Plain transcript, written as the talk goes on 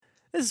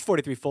This is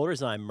 43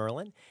 Folders. I'm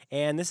Merlin,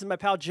 and this is my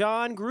pal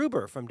John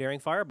Gruber from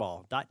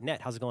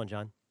DaringFireball.net. How's it going,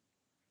 John?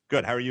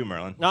 Good. How are you,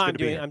 Merlin? No, I'm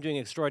doing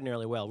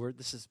extraordinarily well.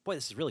 This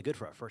is really good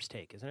for our first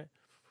take, isn't it?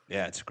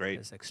 Yeah, it's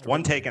great.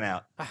 One taken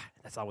out.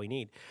 That's all we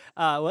need.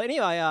 Well,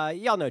 anyway,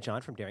 y'all know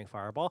John from Daring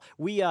Fireball.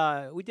 We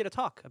did a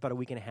talk about a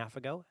week and a half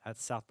ago at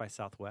South by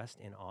Southwest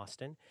in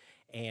Austin,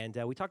 and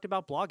we talked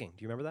about blogging.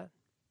 Do you remember that?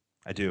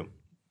 I do.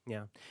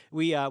 Yeah,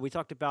 we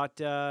talked about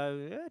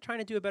trying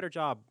to do a better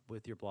job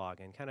with your blog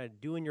and kind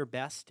of doing your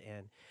best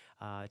and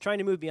trying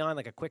to move beyond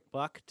like a quick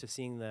buck to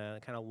seeing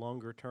the kind of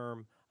longer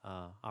term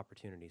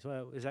opportunities.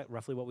 Well, is that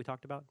roughly what we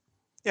talked about?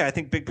 Yeah, I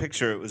think big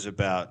picture it was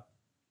about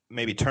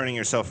maybe turning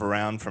yourself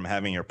around from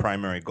having your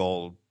primary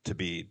goal to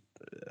be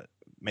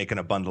making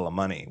a bundle of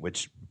money,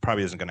 which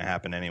probably isn't going to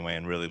happen anyway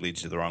and really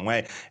leads you the wrong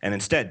way. And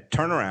instead,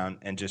 turn around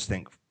and just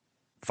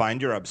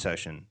find your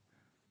obsession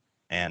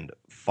and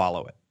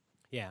follow it.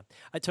 Yeah,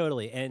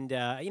 totally. And,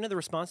 the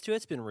response to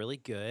it's been really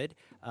good,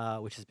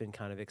 which has been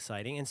kind of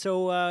exciting. And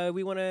so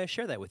we want to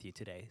share that with you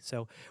today.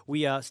 So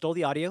we stole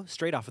the audio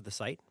straight off of the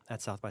site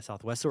at South by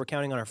Southwest. So we're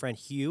counting on our friend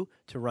Hugh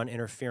to run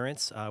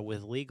interference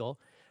with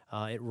legal.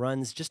 It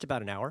runs just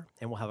about an hour,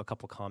 and we'll have a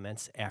couple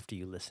comments after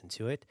you listen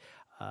to it.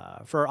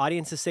 For our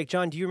audience's sake,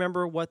 John, do you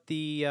remember what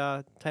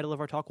the title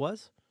of our talk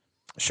was?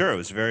 Sure. It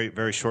was very,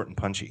 very short and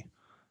punchy.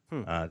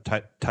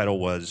 Title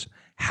was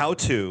How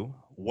to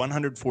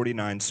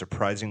 149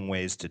 Surprising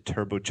Ways to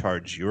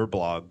Turbocharge Your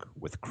Blog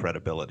with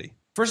Credibility.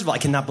 First of all, I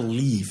cannot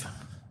believe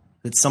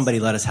that somebody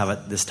let us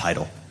have this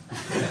title.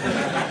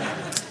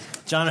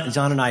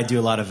 John and I do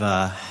a lot of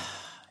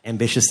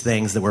ambitious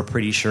things that we're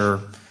pretty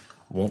sure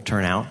won't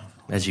turn out,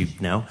 as you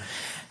know.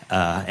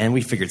 And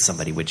we figured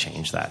somebody would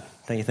change that.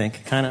 Don't you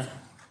think? Kind of?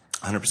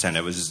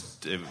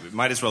 100%. It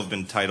might as well have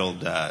been titled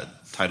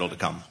to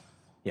Come.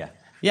 Yeah.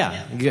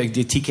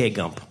 TK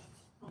Gump.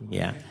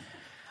 Yeah.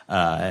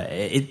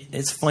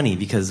 It's funny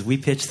because we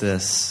pitched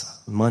this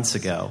months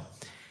ago,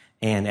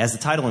 and as the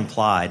title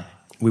implied,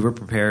 we were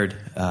prepared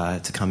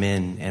to come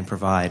in and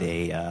provide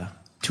a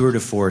tour de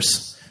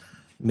force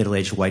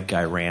middle-aged white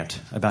guy rant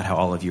about how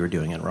all of you are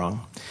doing it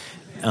wrong.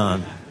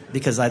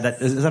 Because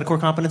is that a core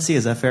competency?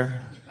 Is that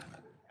fair?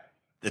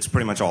 It's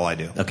pretty much all I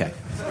do. Okay.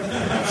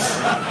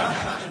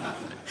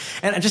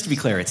 And just to be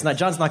clear,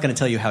 John's not going to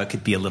tell you how it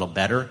could be a little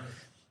better.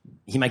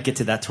 He might get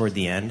to that toward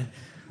the end.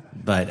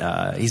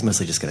 But he's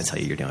mostly just going to tell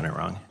you you're doing it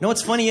wrong. No,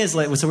 what's funny is,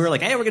 so we were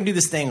like, hey, we're going to do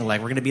this thing. Like,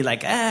 we're going to be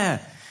like,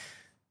 don't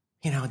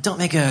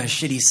make a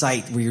shitty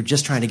site where you're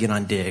just trying to get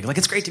on Dig. Like,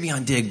 it's great to be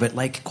on Dig, but,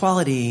 like,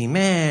 quality,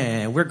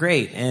 man, we're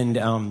great. And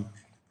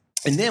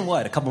then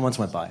what? A couple months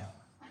went by,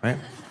 right?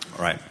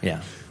 Right.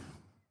 Yeah.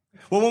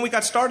 Well, when we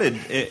got started,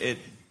 the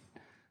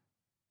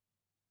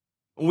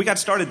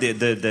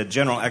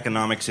general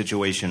economic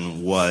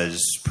situation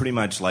was pretty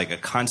much like a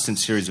constant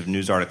series of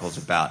news articles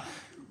about,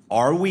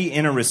 are we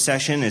in a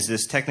recession? Is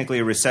this technically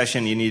a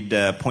recession? You need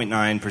a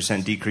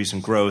 0.9% decrease in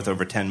growth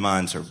over 10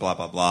 months or blah,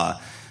 blah, blah.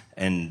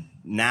 And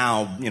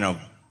now,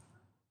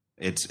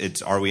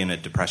 it's are we in a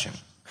depression?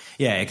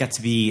 Yeah, it got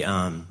to be,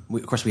 of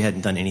course, we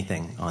hadn't done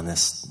anything on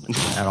this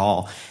at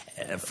all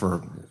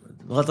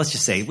let's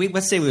just say,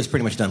 let's say we was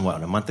pretty much done,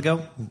 a month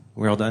ago?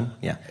 We're all done?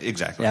 Yeah.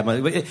 Exactly.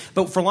 Yeah,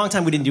 but for a long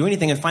time we didn't do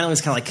anything, and finally it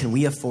was kind of like, can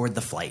we afford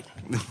the flight?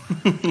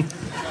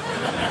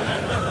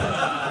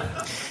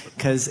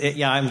 Because,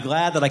 I'm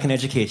glad that I can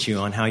educate you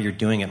on how you're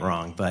doing it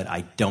wrong, but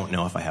I don't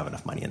know if I have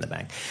enough money in the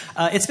bank.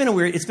 It's been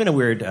a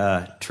weird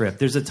trip.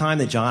 There's a time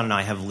that John and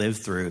I have lived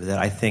through that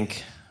I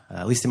think,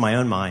 at least in my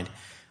own mind,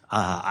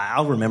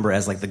 I'll remember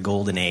as like the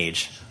golden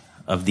age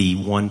of the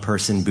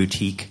one-person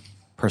boutique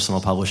personal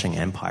publishing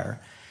empire.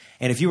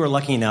 And if you were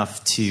lucky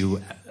enough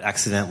to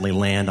accidentally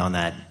land on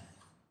that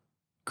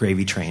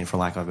gravy train, for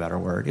lack of a better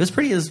word, it was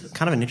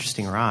kind of an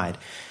interesting ride.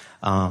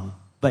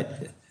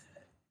 But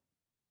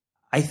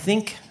I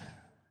think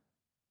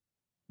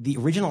the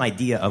original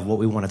idea of what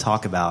we want to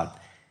talk about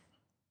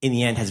in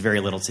the end has very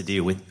little to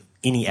do with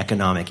any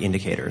economic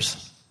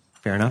indicators.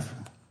 Fair enough?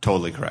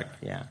 Totally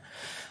correct. Yeah.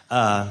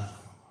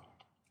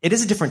 It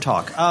is a different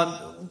talk.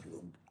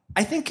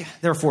 I think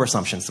there are 4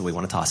 assumptions that we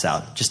want to toss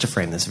out, just to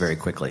frame this very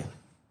quickly.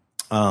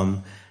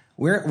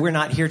 We're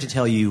not here to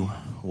tell you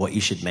what you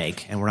should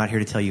make, and we're not here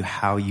to tell you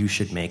how you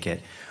should make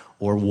it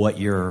or what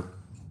your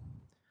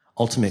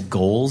ultimate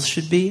goals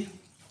should be.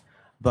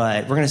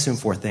 But we're going to assume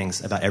 4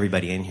 things about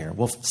everybody in here.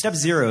 Well, step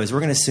 0 is we're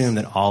going to assume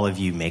that all of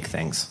you make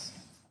things,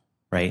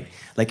 right?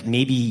 Like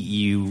maybe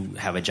you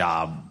have a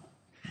job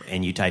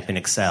and you type in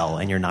Excel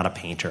and you're not a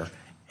painter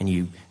and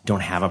you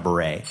don't have a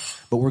beret.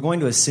 But we're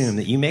going to assume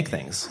that you make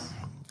things.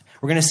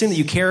 We're going to assume that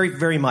you care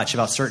very much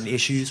about certain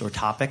issues or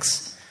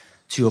topics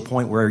to a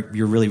point where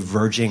you're really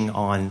verging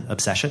on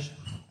obsession.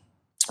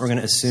 We're going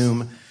to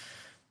assume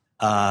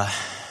that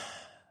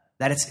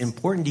it's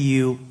important to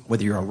you,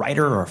 whether you're a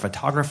writer or a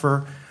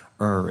photographer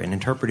or an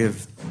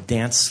interpretive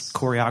dance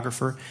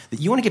choreographer, that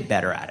you want to get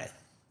better at it,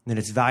 that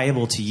it's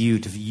valuable to you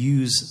to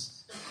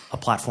use a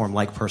platform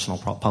like personal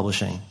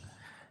publishing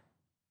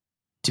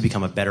to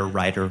become a better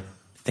writer,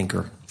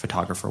 thinker,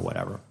 photographer,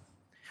 whatever.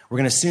 We're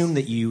going to assume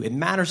that it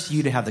matters to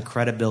you to have the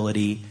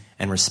credibility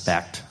and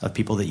respect of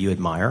people that you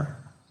admire.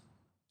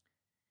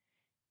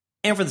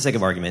 And for the sake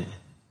of argument,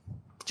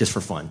 just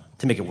for fun,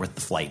 to make it worth the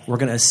flight, we're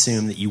going to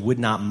assume that you would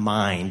not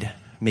mind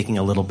making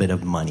a little bit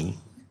of money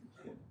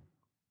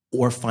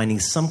or finding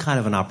some kind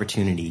of an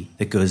opportunity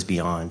that goes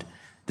beyond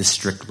the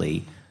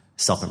strictly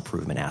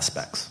self-improvement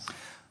aspects.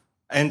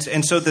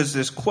 And so there's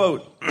this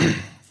quote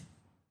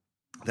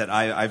that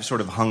I've sort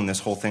of hung this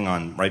whole thing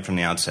on right from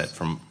the outset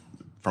from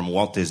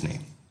Walt Disney.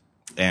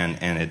 And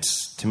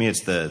it's, to me,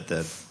 it's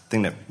the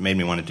thing that made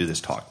me want to do this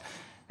talk.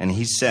 And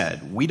he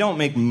said, "We don't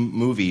make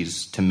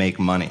movies to make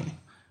money.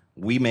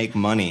 We make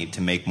money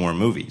to make more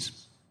movies."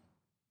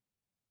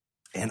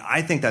 And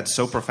I think that's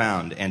so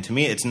profound. And to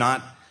me, it's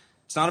not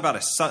about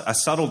a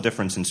subtle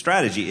difference in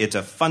strategy. It's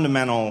a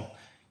fundamental,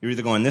 you're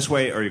either going this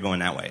way or you're going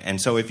that way. And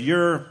so if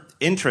your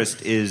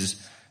interest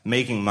is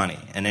making money,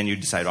 and then you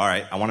decide, all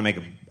right, I want to make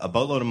a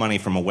boatload of money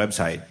from a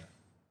website,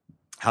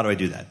 how do I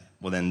do that?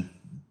 Well, then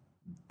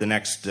the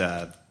next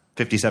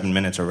 57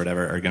 minutes or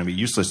whatever are going to be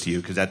useless to you,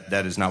 because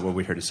that is not what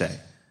we're here to say.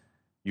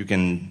 You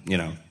can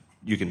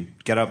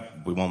get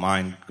up, we won't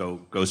mind,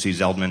 go see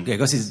Zeldman. Yeah,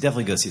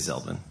 definitely go see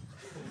Zeldman.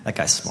 That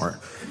guy's smart.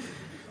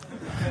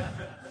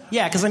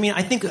 Yeah, because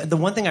I think the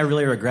one thing I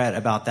really regret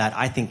about that,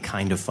 I think,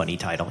 kind of funny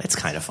title. It's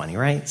kind of funny,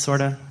 right?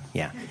 Sort of?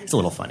 Yeah, it's a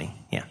little funny.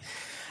 Yeah.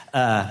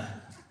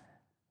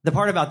 The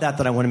part about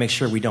that I want to make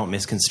sure we don't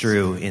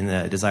misconstrue in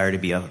the desire to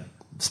be a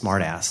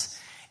smartass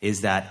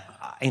is that,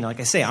 like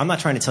I say, I'm not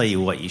trying to tell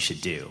you what you should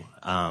do.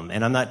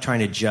 And I'm not trying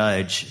to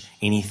judge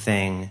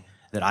anything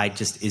that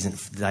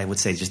I would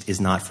say just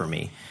is not for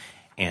me.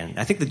 And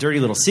I think the dirty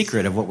little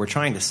secret of what we're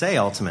trying to say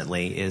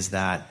ultimately is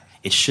that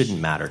it shouldn't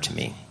matter to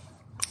me.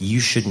 You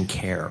shouldn't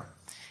care.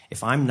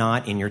 If I'm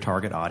not in your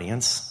target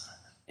audience,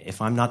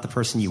 if I'm not the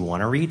person you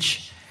want to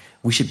reach,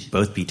 we should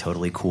both be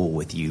totally cool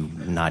with you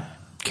not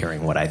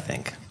caring what I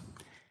think.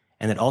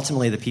 And that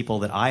ultimately the people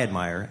that I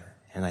admire,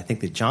 and I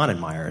think that John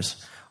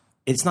admires,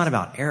 it's not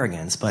about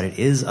arrogance, but it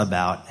is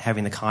about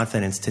having the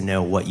confidence to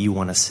know what you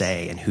want to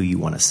say and who you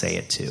want to say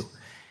it to.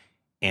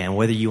 And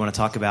whether you want to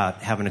talk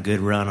about having a good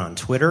run on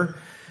Twitter,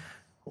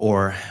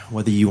 or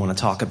whether you want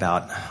to talk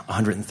about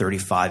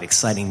 135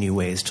 exciting new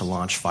ways to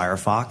launch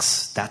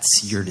Firefox,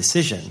 that's your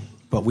decision.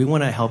 But we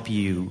want to help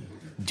you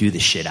do the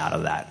shit out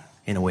of that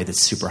in a way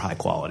that's super high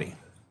quality.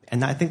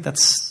 And I think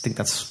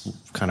that's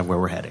kind of where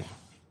we're heading.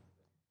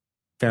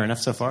 Fair enough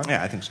so far?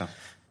 Yeah, I think so.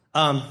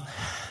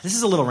 This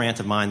is a little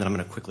rant of mine that I'm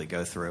going to quickly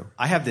go through.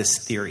 I have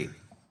this theory.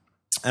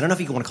 I don't know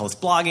if you want to call this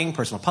blogging,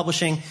 personal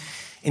publishing.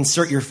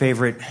 Insert your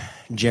favorite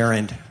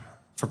gerund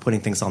for putting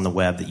things on the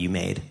web that you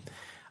made.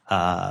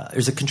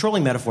 There's a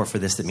controlling metaphor for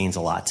this that means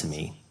a lot to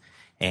me.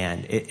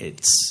 And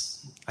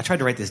I tried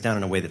to write this down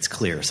in a way that's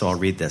clear, so I'll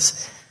read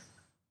this.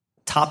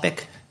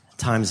 Topic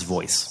times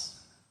voice.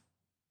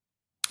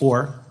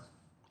 Or,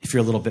 if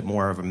you're a little bit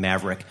more of a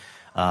maverick,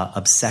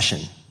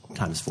 obsession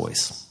times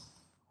voice.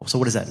 So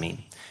what does that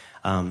mean?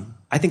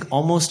 I think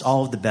almost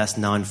all of the best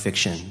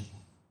nonfiction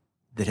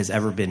that has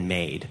ever been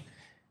made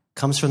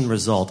comes from the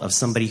result of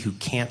somebody who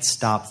can't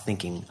stop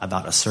thinking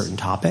about a certain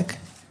topic,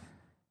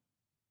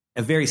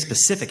 a very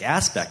specific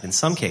aspect in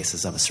some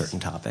cases of a certain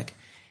topic.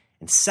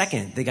 And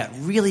second, they got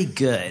really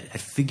good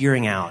at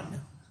figuring out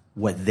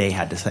what they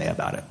had to say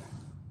about it.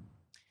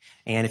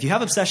 And if you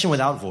have obsession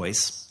without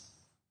voice,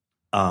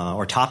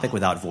 or topic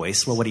without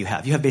voice, well, what do you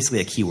have? You have basically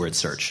a keyword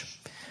search.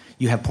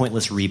 You have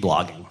pointless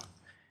reblogging.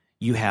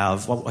 You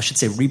have, well, I should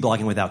say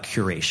reblogging without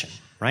curation,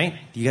 right?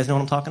 Do you guys know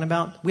what I'm talking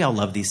about? We all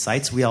love these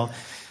sites.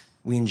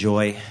 We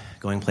enjoy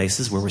going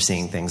places where we're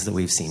seeing things that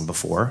we've seen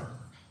before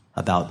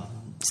about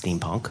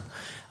steampunk.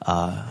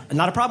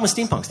 Not a problem with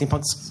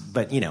steampunk's,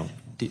 but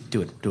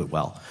do it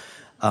well.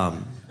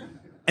 And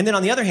then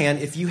on the other hand,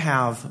 if you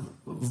have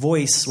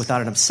voice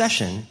without an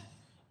obsession,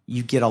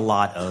 you get a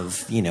lot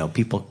of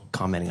people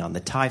commenting on the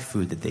Thai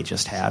food that they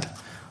just had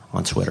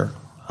on Twitter.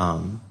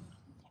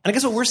 And I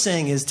guess what we're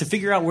saying is to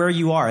figure out where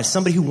you are as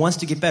somebody who wants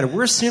to get better.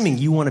 We're assuming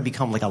you want to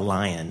become like a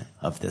lion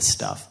of this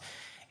stuff.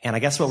 And I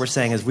guess what we're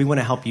saying is we want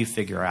to help you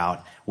figure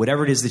out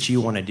whatever it is that you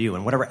want to do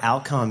and whatever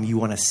outcome you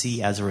want to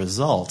see as a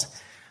result.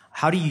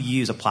 How do you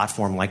use a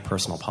platform like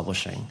personal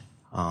publishing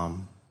to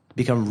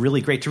become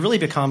really great, to really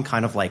become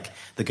kind of like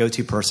the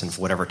go-to person for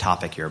whatever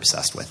topic you're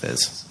obsessed with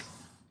is?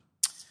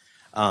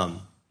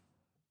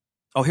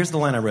 Here's the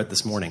line I wrote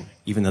this morning,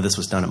 even though this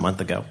was done a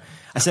month ago.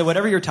 I said,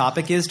 whatever your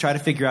topic is, try to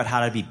figure out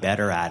how to be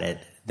better at it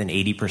than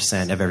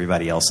 80% of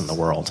everybody else in the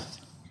world.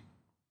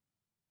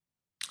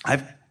 I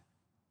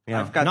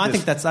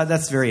think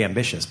that's very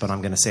ambitious, but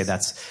I'm going to say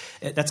that's,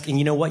 and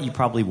you know what? You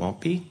probably won't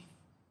be.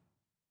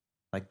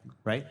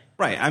 Right?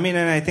 Right. I mean,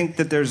 and I think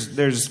that there's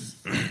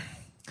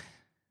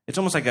it's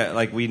almost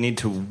like we need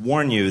to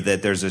warn you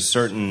that there's a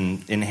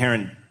certain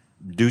inherent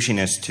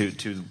douchiness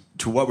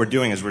to what we're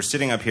doing as we're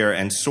sitting up here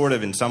and sort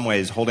of in some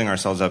ways holding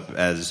ourselves up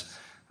as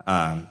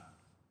the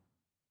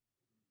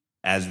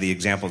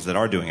examples that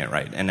are doing it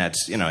right. And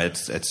that's,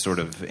 it's sort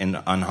of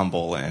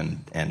unhumble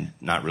and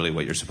not really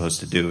what you're supposed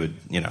to do,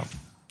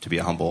 to be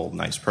a humble,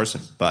 nice person.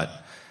 But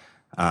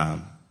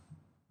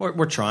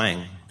We're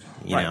trying,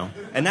 you know.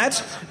 And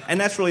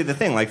that's really the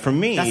thing. Like for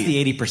me, that's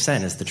the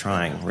 80% is the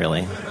trying,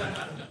 really.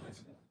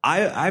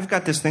 I've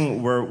got this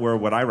thing where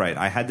what I write,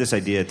 I had this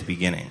idea at the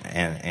beginning,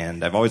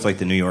 and I've always liked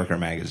the New Yorker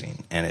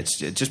magazine, and it's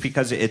just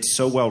because it's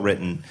so well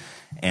written,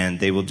 and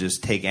they will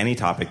just take any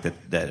topic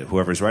that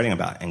whoever's writing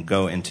about and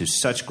go into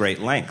such great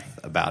length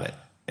about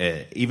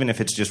it, even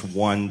if it's just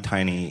one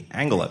tiny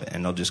angle of it,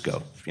 and they'll just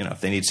go, you know, if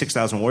they need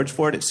 6,000 words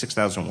for it, it's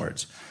 6,000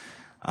 words,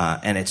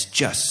 and it's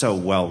just so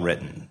well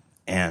written,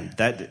 and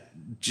that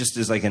just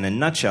is like in a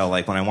nutshell,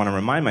 like when I want to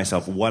remind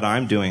myself what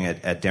I'm doing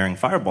at Daring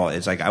Fireball,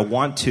 is like I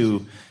want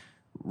to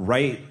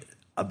write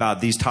about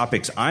these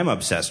topics I'm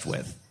obsessed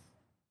with,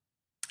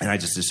 and I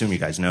just assume you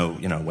guys know,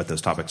 you know, what those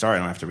topics are. I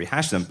don't have to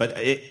rehash them. But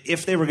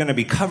if they were going to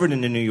be covered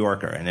in the New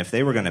Yorker, and if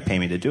they were going to pay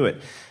me to do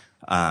it,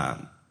 how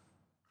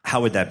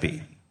would that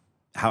be?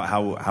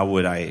 How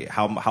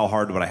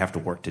hard would I have to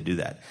work to do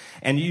that?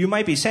 And you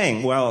might be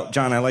saying, well,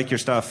 John, I like your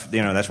stuff.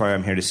 You know, that's why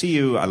I'm here to see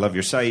you. I love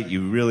your site.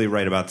 You really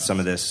write about some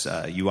of this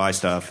UI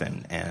stuff,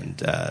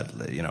 and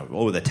you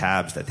know, the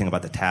tabs. That thing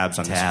about the tabs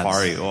on the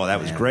Safari. Oh,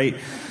 that was great.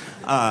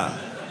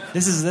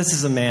 This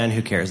is a man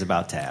who cares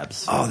about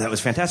tabs. Oh, that was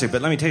fantastic.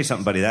 But let me tell you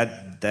something, buddy.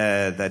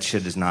 That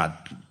shit is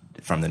not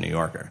from the New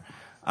Yorker.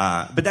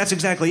 But that's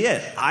exactly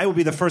it. I will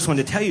be the first one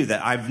to tell you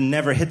that I've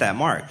never hit that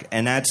mark.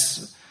 And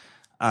that's,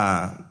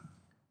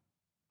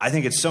 I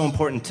think it's so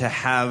important to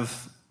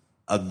have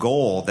a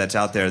goal that's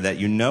out there that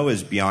you know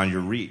is beyond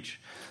your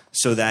reach,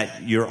 so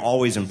that you're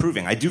always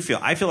improving. I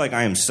feel like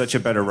I am such a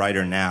better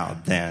writer now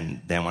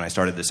than when I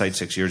started the site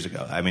 6 years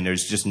ago. I mean,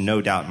 there's just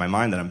no doubt in my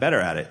mind that I'm better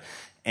at it.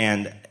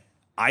 And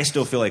I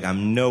still feel like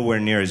I'm nowhere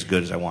near as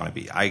good as I want to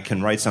be. I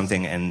can write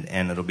something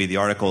and it'll be the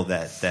article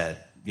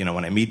that you know,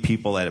 when I meet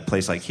people at a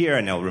place like here,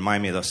 and they'll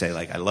remind me, they'll say,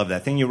 like, I love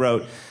that thing you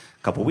wrote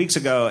a couple weeks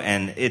ago,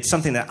 and it's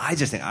something that I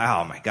just think,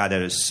 oh my God,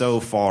 that is so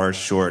far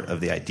short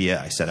of the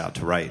idea I set out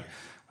to write.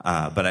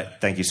 But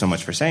thank you so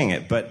much for saying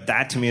it. But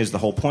that to me is the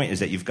whole point, is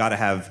that you've got to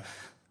have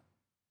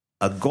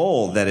a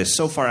goal that is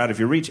so far out of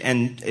your reach.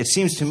 And it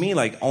seems to me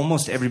like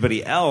almost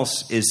everybody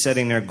else is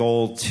setting their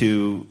goal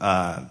to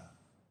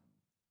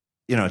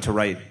to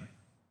write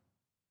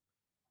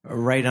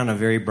on a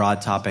very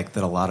broad topic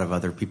that a lot of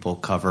other people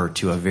cover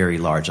to a very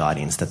large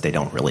audience that they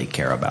don't really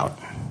care about.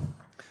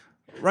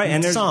 Right,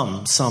 and there's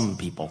some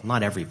people,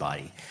 not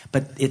everybody.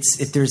 But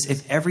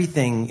if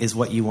everything is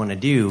what you want to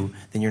do,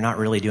 then you're not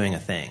really doing a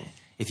thing.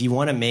 If you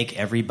want to make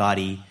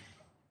everybody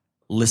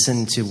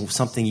listen to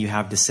something you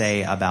have to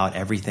say about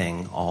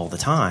everything all the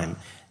time,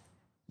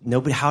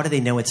 how do they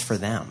know it's for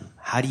them?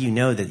 How do you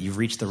know that you've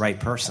reached the right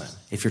person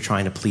if you're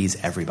trying to please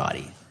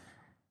everybody?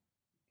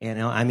 You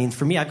know, I mean,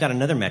 for me, I've got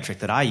another metric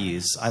that I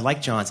use. I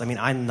like John's. I mean,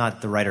 I'm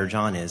not the writer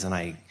John is, and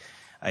I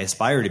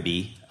aspire to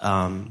be.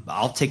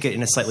 I'll take it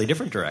in a slightly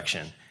different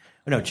direction.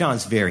 No,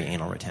 John's very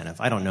anal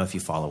retentive. I don't know if you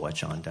follow what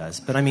John does,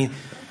 but I mean,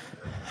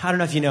 I don't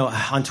know if you know,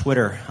 on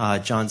Twitter,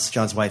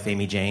 John's wife,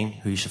 Amy Jane,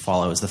 who you should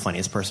follow, is the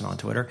funniest person on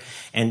Twitter,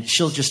 and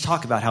she'll just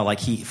talk about how, like,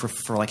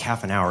 for like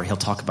half an hour, he'll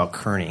talk about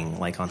kerning,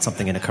 like on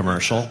something in a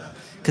commercial,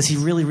 because he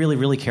really, really,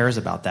 really cares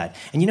about that.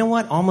 And you know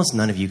what? Almost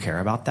none of you care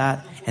about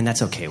that, and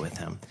that's okay with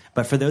him.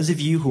 But for those of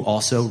you who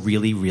also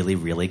really, really,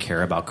 really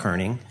care about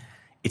kerning,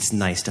 it's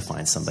nice to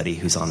find somebody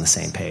who's on the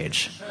same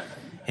page.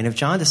 And if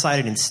John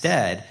decided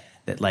instead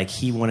that, like,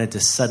 he wanted to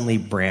suddenly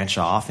branch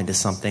off into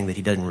something that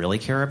he doesn't really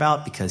care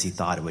about because he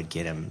thought it would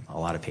get him a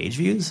lot of page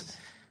views,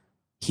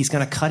 he's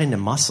going to cut into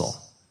muscle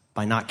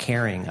by not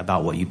caring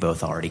about what you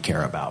both already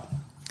care about.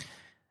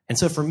 And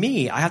so for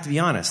me, I have to be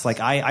honest, like,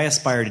 I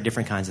aspire to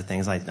different kinds of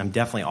things. I'm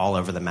definitely all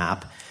over the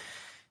map.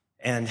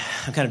 And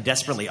I'm kind of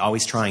desperately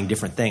always trying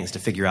different things to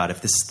figure out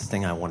if this is the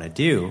thing I want to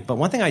do. But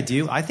one thing I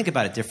do, I think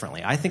about it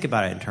differently. I think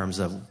about it in terms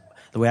of,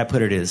 the way I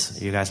put it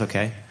is, are you guys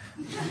okay?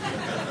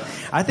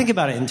 I think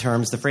about it in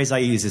terms, the phrase I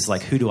use is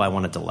like, who do I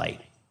want to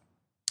delight?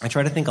 I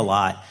try to think a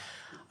lot,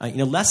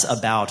 less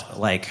about,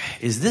 like,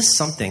 is this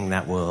something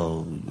that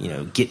will,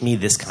 get me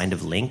this kind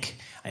of link?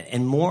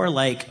 And more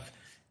like,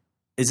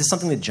 is this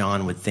something that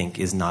John would think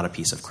is not a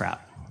piece of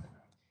crap?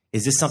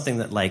 Is this something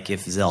that, like,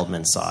 if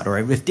Zeldman saw it, or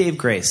if Dave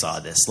Gray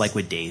saw this, like,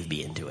 would Dave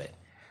be into it?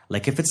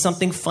 Like, if it's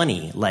something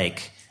funny,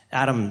 like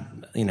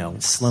Adam,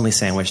 Lonely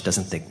Sandwich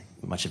doesn't think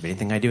much of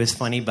anything I do is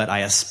funny, but I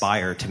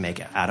aspire to make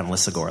Adam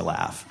Lissagore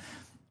laugh.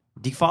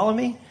 Do you follow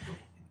me?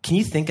 Can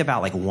you think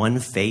about, like, one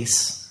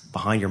face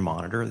behind your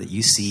monitor that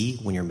you see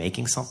when you're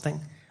making something?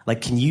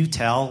 Like, can you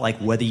tell, like,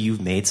 whether you've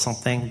made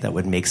something that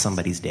would make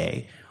somebody's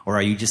day? Or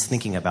are you just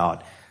thinking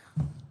about,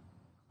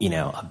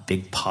 a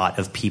big pot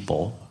of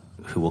people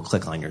who will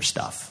click on your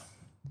stuff?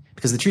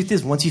 Because the truth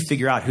is, once you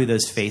figure out who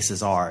those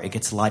faces are, it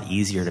gets a lot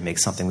easier to make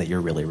something that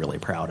you're really, really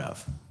proud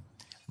of,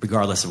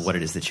 regardless of what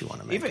it is that you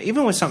want to make.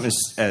 Even with something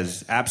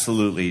as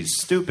absolutely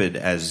stupid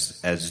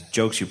as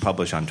jokes you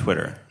publish on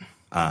Twitter,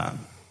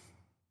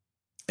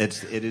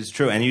 it is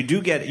true, and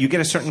you get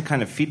a certain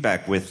kind of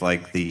feedback with,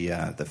 like,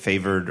 the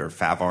favored or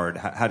favard.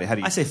 How do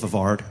you? I say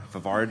favard.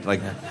 Favard,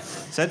 like,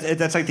 so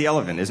that's like the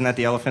elephant, isn't that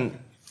the elephant?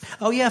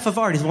 Oh yeah,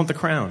 favard is one with the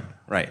crown.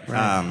 Right.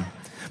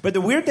 But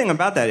the weird thing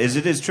about that is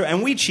it is true,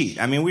 and we cheat.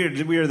 I mean,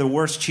 we are the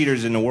worst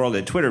cheaters in the world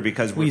at Twitter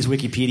because we use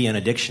Wikipedia and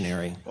a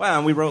dictionary. Well,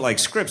 and we wrote like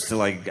scripts to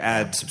like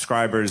add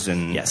subscribers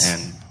and yes.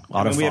 and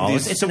we have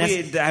these, it's an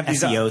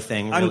SEO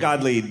thing, really.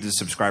 Ungodly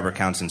subscriber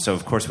counts, and so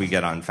of course we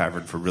get on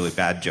Favreau for really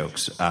bad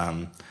jokes.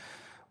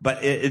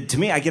 But to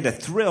me, I get a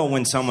thrill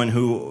when someone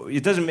who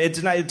to me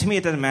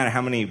it doesn't matter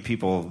how many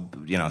people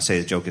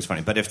say the joke is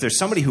funny. But if there's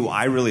somebody who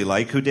I really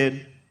like who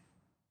did,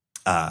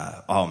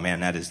 oh man,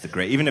 that is the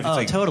great. Even if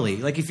it's totally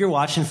like if you're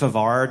watching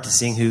Favreau to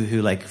seeing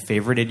who like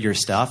favorited your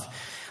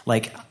stuff,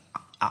 like.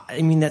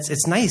 I mean,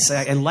 it's nice.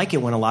 I like it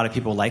when a lot of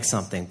people like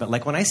something. But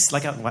like when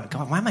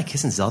God, why am I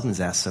kissing Zeldman's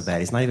ass so bad?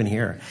 He's not even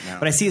here. No.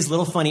 But I see his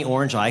little funny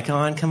orange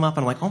icon come up,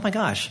 and I'm like, oh my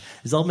gosh,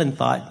 Zeldman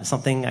thought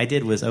something I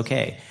did was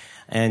okay.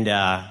 And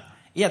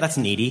yeah, that's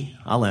needy.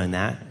 I'll own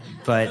that.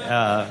 But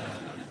I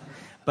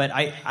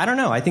don't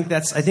know. I think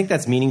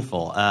that's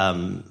meaningful.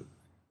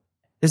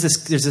 There's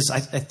this. I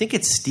think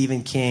it's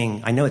Stephen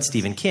King. I know it's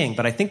Stephen King,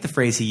 but I think the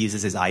phrase he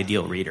uses is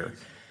ideal reader.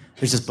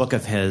 There's this book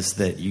of his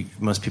that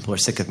most people are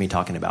sick of me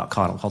talking about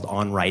called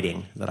On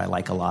Writing that I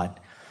like a lot.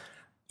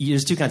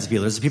 There's two kinds of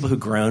people. There's the people who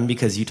groan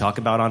because you talk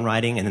about On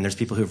Writing, and then there's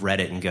people who've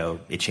read it and go,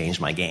 it changed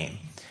my game,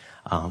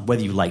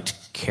 whether you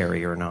liked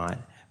Carrie or not.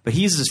 But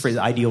he uses this phrase,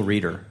 ideal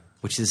reader,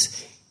 which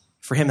is,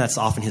 for him, that's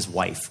often his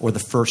wife or the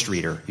first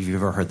reader, if you've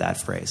ever heard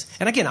that phrase.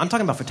 And again, I'm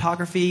talking about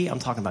photography, I'm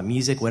talking about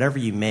music, whatever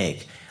you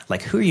make.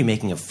 Like, who are you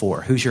making it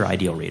for? Who's your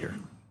ideal reader?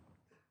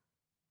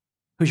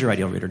 Who's your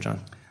ideal reader, John?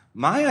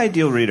 My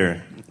ideal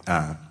reader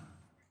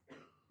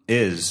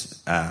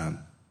is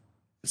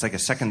it's like a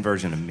second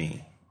version of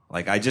me.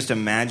 Like I just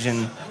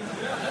imagine.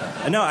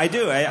 No, I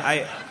do.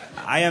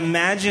 I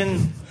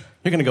imagine.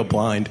 You're gonna go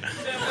blind.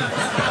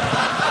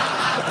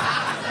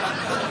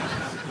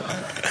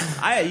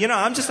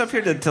 I'm just up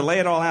here to lay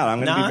it all out.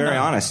 I'm going to be very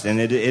honest, and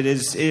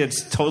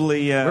it's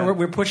totally.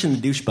 We're pushing the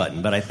douche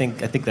button, but I think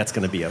that's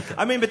going to be okay.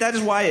 I mean, but that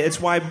is why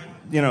it's why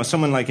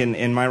someone like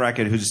in my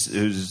racket who's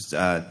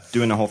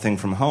doing the whole thing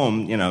from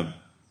home.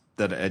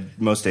 That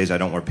most days I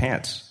don't wear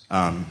pants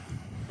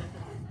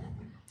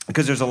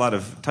because there's a lot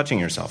of touching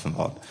yourself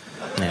involved.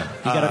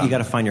 Yeah, you got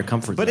to find your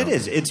comfort zone. But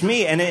it's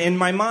me, and in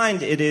my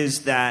mind, it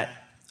is that.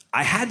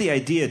 I had the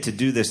idea to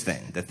do this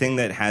thing, the thing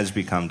that has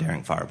become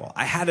Daring Fireball.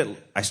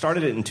 I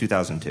started it in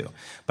 2002,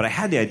 but I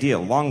had the idea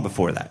long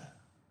before that.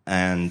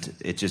 And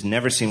it just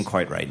never seemed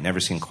quite right. And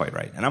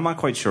I'm not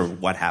quite sure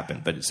what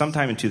happened, but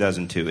sometime in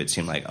 2002, it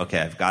seemed like, okay,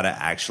 I've got to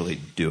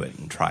actually do it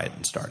and try it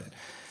and start it.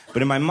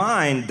 But in my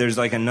mind, there's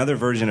like another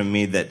version of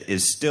me that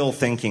is still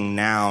thinking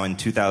now in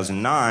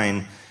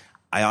 2009,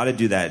 I ought to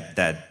do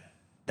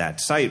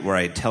that site where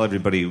I tell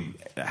everybody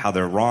how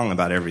they're wrong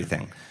about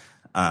everything.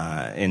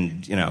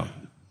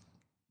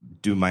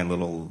 Do my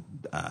little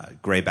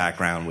gray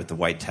background with the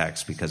white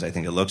text because I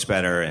think it looks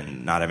better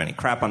and not have any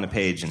crap on the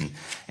page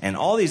and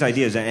all these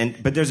ideas.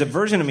 But there's a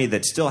version of me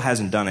that still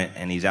hasn't done it,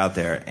 and he's out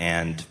there,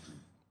 and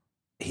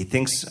he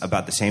thinks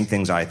about the same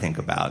things I think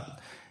about,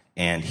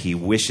 and he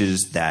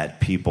wishes that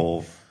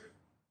people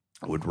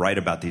would write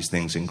about these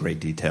things in great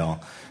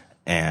detail,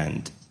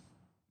 and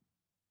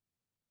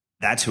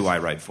that's who I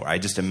write for. I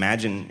just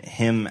imagine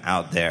him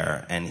out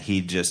there, and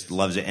he just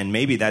loves it. And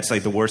maybe that's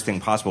like the worst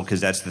thing possible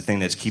because that's the thing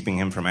that's keeping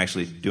him from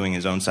actually doing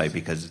his own site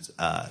because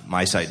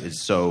my site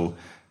is so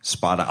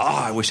spot on. Oh,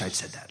 I wish I'd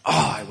said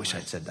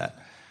that.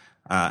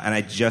 And I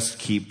just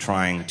keep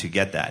trying to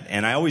get that.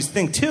 And I always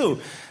think,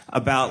 too,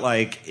 about,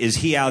 like, is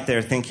he out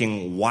there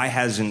thinking, why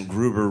hasn't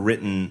Gruber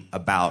written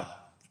about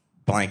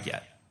blank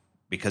yet?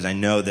 Because I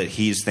know that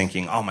he's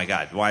thinking, oh, my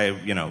God, why,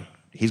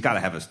 he's got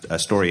to have a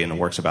story and it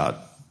works about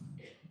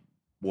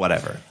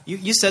whatever.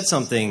 You said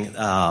something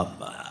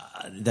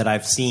that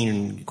I've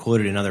seen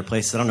quoted in other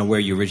places. I don't know where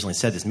you originally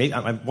said this. Maybe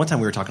one time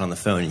we were talking on the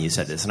phone and you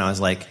said this, and I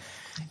was like,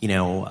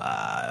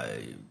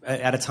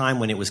 at a time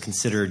when it was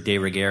considered de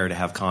rigueur to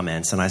have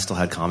comments, and I still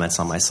had comments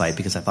on my site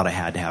because I thought I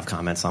had to have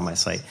comments on my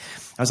site.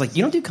 I was like,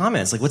 you don't do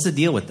comments. Like, what's the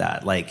deal with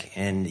that? Like,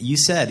 and you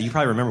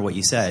probably remember what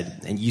you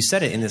said, and you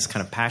said it in this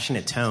kind of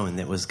passionate tone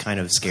that was kind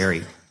of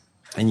scary.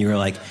 And you were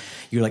like,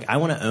 I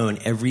want to own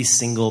every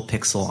single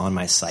pixel on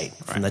my site,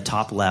 from the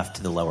top left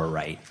to the lower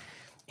right.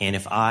 And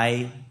if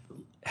I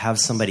have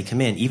somebody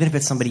come in, even if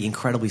it's somebody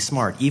incredibly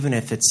smart, even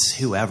if it's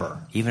whoever,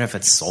 even if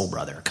it's Soul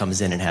Brother comes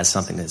in and has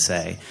something to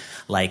say,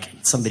 like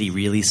somebody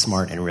really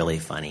smart and really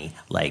funny,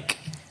 like,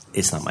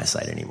 it's not my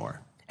site anymore.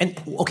 And,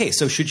 okay,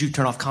 so should you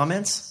turn off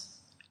comments?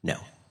 No,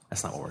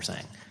 that's not what we're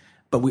saying.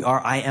 But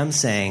I am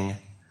saying,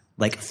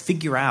 like,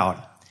 figure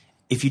out,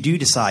 if you do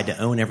decide to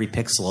own every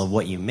pixel of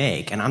what you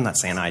make, and I'm not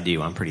saying I do,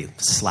 I'm pretty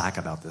slack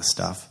about this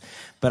stuff,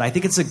 but I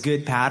think it's a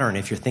good pattern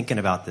if you're thinking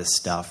about this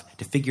stuff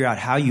to figure out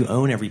how you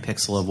own every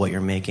pixel of what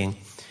you're making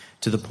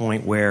to the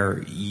point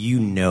where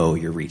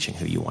you're reaching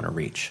who you want to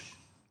reach.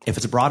 If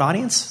it's a broad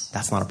audience,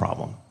 that's not a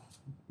problem.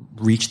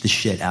 Reach the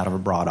shit out of a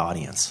broad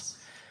audience.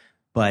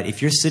 But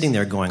if you're sitting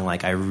there going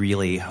like, I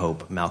really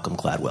hope Malcolm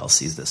Gladwell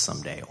sees this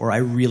someday, or I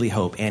really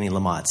hope Annie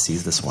Lamott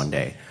sees this one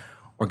day,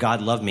 or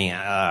God love me,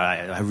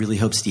 I really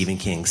hope Stephen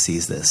King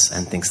sees this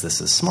and thinks this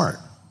is smart,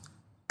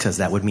 because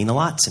that would mean a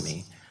lot to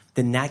me.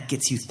 then that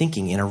gets you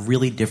thinking in a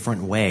really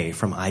different way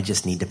from I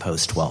just need to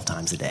post 12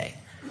 times a day.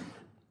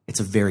 It's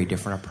a very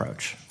different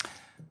approach.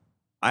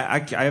 I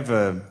have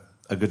a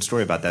good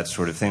story about that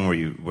sort of thing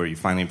where you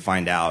finally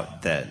find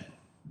out that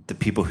the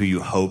people who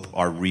you hope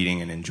are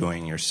reading and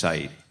enjoying your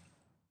site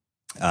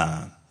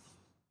are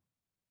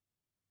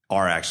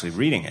actually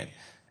reading it.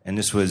 And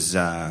this was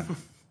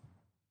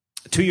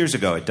 2 years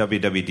ago at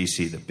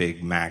WWDC, the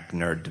big Mac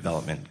nerd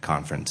development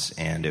conference,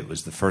 and it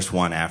was the first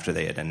one after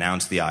they had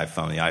announced the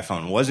iPhone. The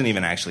iPhone wasn't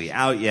even actually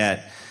out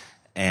yet,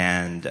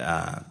 and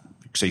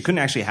so you couldn't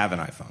actually have an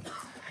iPhone.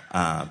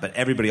 But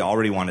everybody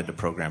already wanted to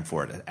program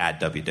for it at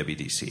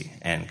WWDC,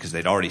 and because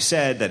they'd already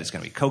said that it's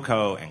going to be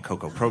Cocoa, and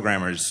Cocoa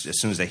programmers,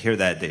 as soon as they hear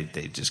that,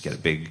 they just get a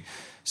big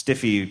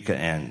stiffy,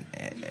 and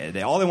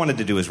all they wanted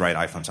to do was write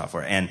iPhone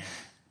software. And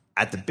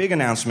at the big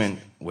announcement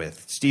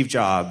with Steve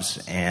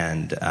Jobs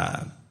and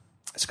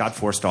Scott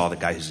Forstall, the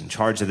guy who's in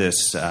charge of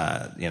this,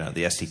 the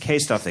SDK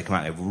stuff, they come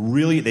out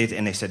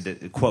and they said,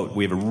 that, quote,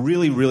 "We have a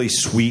really, really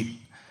sweet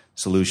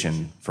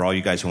solution for all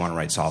you guys who want to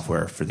write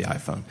software for the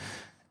iPhone."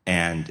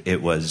 And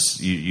it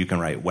was, you can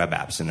write web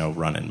apps and it'll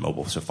run in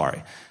mobile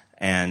Safari.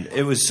 And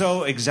it was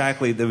so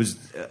exactly, there was,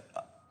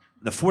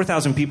 the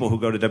 4,000 people who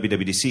go to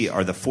WWDC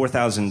are the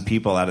 4,000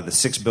 people out of the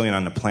 6 billion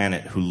on the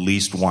planet who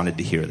least wanted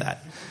to hear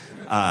that.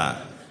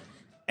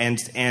 And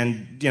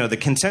the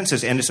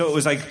consensus, and so it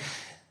was like,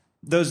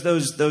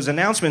 those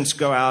announcements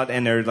go out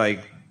and they're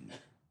like,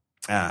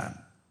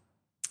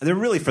 they're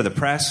really for the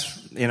press,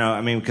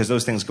 because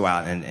those things go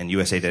out and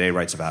USA Today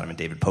writes about them and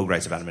David Pogue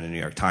writes about them in the New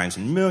York Times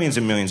and millions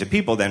of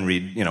people then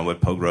read, what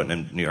Pogue wrote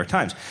in the New York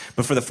Times.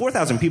 But for the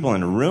 4,000 people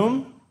in the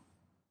room,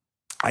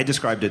 I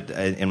described it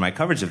in my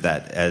coverage of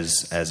that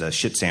as a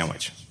shit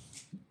sandwich.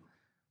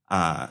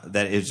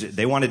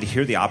 They wanted to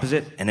hear the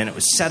opposite, and then it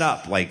was set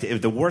up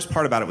the worst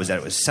part about it was that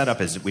it was set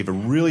up as we have a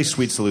really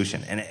sweet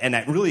solution, and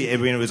that really, it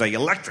was like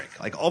electric.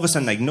 Like all of a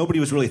sudden, nobody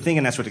was really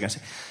thinking that's what they're going to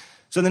say.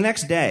 So the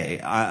next day,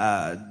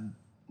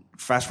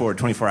 fast forward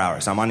 24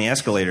 hours, I'm on the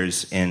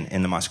escalators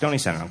in the Moscone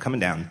Center. I'm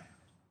coming down,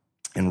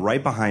 and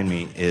right behind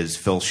me is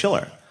Phil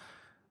Schiller,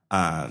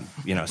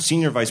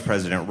 senior vice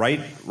president,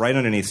 right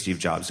underneath Steve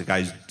Jobs. The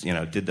guy,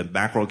 did the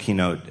Macworld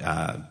keynote,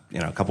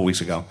 a couple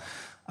weeks ago.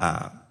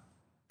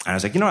 And I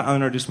was like, I'll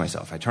introduce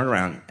myself. I turned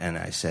around and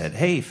I said,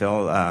 "Hey,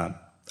 Phil, I'm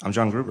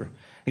John Gruber."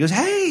 He goes,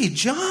 "Hey,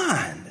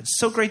 John, it's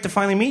so great to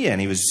finally meet you." And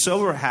he was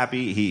so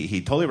happy.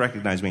 He totally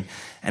recognized me.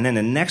 And then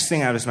the next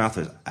thing out of his mouth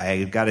was,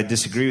 "I got to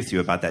disagree with you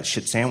about that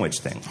shit sandwich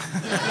thing."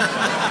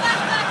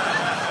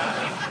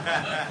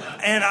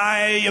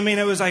 And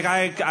it was like,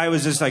 I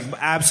was just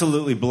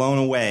absolutely blown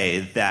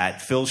away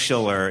that Phil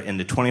Schiller, in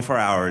the 24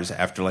 hours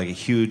after a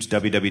huge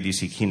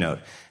WWDC keynote,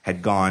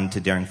 had gone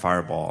to Daring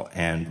Fireball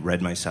and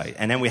read my site.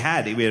 And then we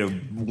had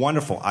a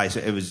wonderful,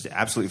 it was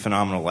absolutely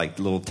phenomenal,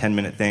 little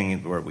 10-minute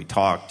thing where we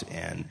talked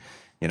and,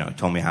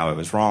 told me how I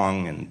was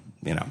wrong and,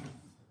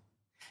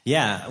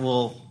 Yeah,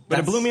 well... But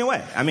it blew me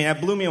away.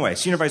 It blew me away.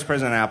 Senior Vice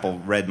President of Apple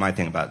read my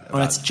thing about... Oh,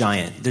 that's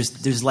giant.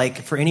 There's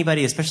for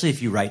anybody, especially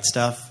if you write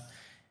stuff,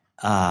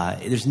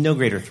 there's no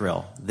greater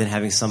thrill than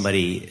having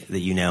somebody that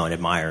you know and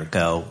admire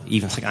go,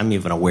 I'm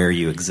even aware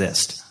you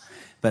exist.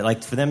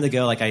 But for them to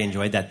go, I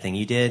enjoyed that thing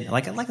you did.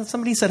 Like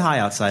somebody said hi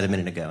outside a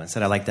minute ago and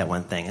said, I like that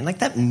one thing. And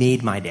that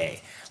made my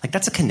day.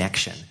 That's a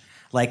connection.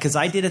 Because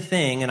I did a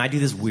thing and I do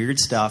this weird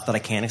stuff that I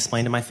can't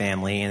explain to my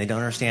family and they don't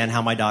understand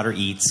how my daughter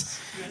eats.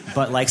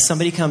 But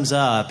somebody comes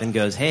up and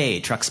goes,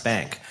 "Hey, Truck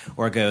Spank,"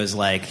 or goes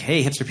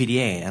 "Hey, Hipster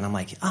PDA," and I'm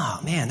like, oh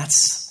man,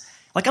 that's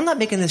I'm not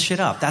making this shit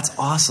up. That's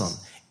awesome.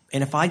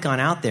 And if I'd gone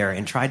out there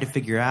and tried to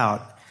figure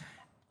out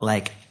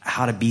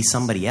how to be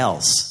somebody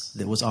else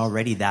that was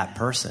already that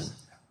person,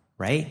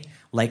 right?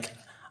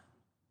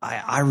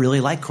 I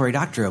really like Cory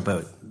Doctorow,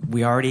 but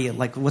we already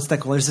what's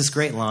that? There's this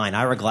great line.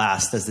 Ira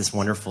Glass does this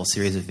wonderful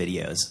series of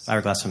videos.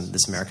 Ira Glass from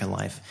This American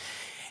Life,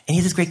 and he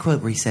has this great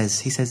quote where he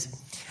says,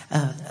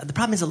 "The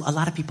problem is a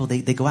lot of people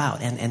they go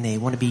out and they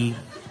want to be."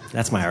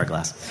 That's my Ira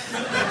Glass,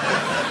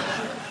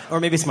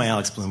 or maybe it's my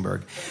Alex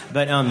Bloomberg,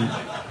 but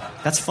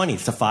that's funny.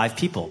 It's to 5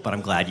 people, but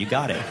I'm glad you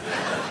got it.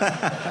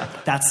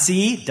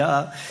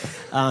 Duh.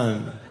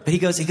 But he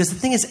goes, the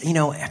thing is,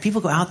 people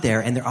go out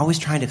there and they're always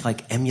trying to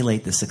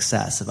emulate the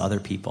success of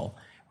other people,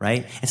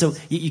 right? And so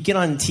you get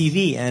on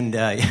TV and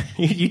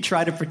you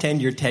try to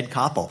pretend you're Ted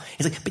Koppel.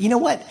 He's like, but you know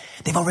what?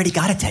 They've already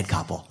got a Ted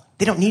Koppel.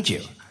 They don't need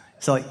you.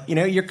 So,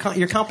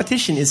 your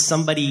competition is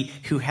somebody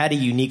who had a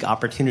unique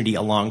opportunity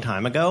a long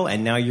time ago,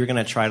 and now you're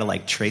going to try to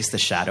trace the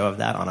shadow of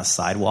that on a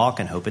sidewalk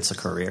and hope it's a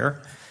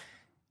career,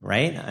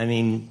 right?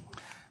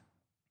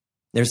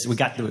 We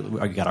got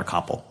our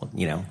Koppel.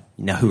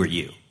 Now who are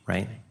you,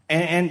 right?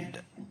 And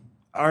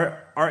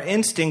our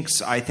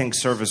instincts, I think,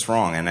 serve us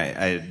wrong,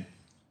 and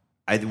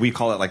we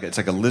call it it's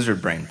a lizard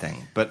brain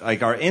thing. But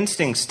our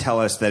instincts tell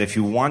us that if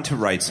you want to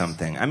write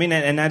something,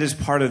 and that is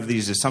part of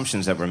these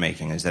assumptions that we're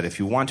making, is that if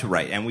you want to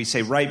write, and we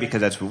say write because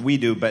that's what we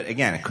do, but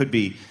again, it could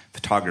be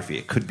photography,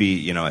 it could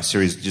be a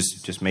series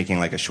just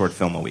making a short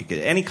film a week,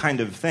 any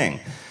kind of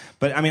thing.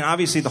 But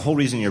obviously, the whole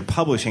reason you're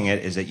publishing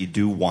it is that you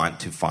do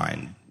want to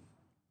find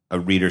a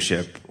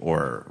readership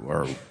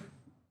or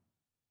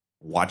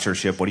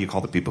watchership. What do you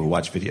call the people who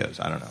watch videos?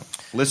 I don't know.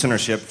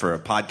 Listenership for a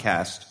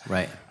podcast.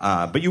 Right.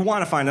 But you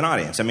want to find an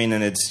audience. I mean,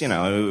 and it's, who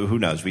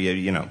knows?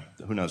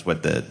 Who knows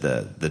what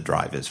the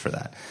drive is for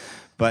that.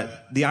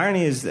 But the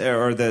irony is,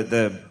 or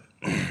the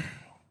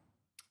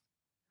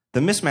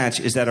mismatch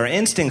is that our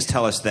instincts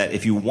tell us that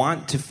if you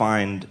want to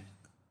find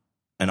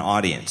an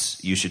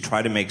audience, you should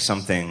try to make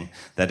something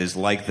that is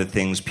like the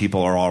things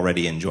people are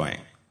already enjoying.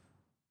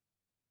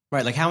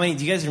 Right, like how many,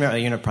 do you guys remember,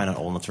 you're probably not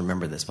old enough to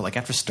remember this, but like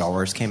after Star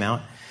Wars came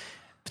out,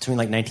 between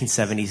like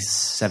 1970,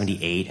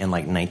 78 and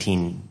like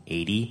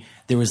 1980,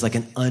 there was like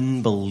an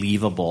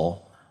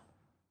unbelievable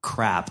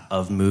crap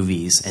of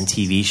movies and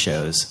TV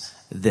shows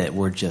that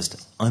were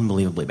just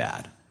unbelievably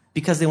bad.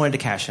 Because they wanted to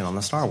cash in on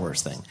the Star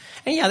Wars thing.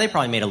 And yeah, they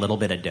probably made a little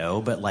bit of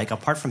dough, but like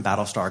apart from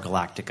Battlestar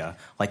Galactica,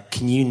 like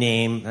can you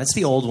name, that's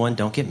the old one,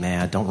 don't get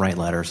mad, don't write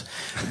letters.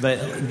 But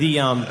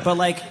but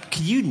like,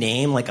 can you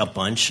name like a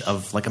bunch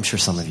of, like I'm sure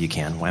some of you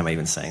can, why am I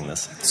even saying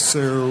this?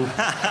 So,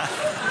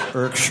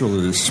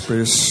 actually,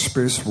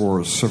 Space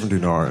Wars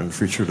 79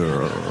 featured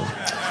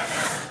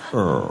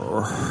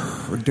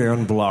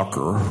Dan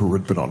Blocker, who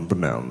had been on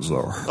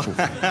Bonanza.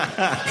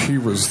 He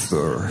was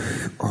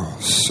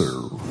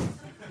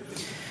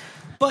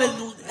But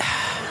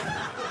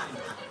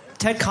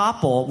Ted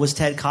Koppel was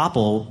Ted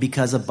Koppel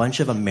because a bunch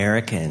of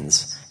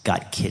Americans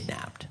got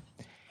kidnapped.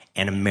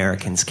 And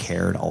Americans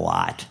cared a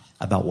lot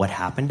about what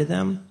happened to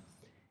them.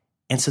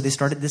 And so they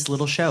started this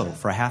little show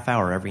for a half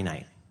hour every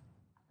night.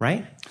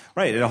 Right?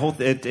 Right.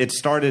 It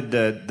started,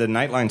 the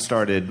Nightline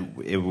started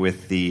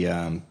with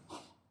the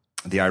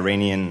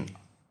Iranian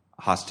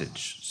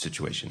hostage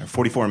situation. There were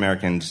 44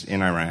 Americans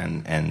in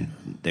Iran,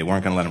 and they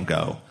weren't going to let them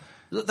go.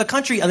 The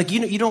country, like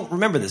you don't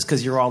remember this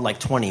because you're all like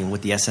 20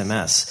 with the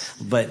SMS,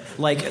 but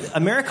like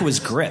America was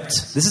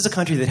gripped. This is a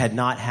country that had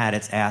not had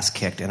its ass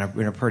kicked in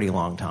a pretty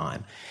long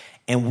time.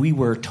 And we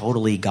were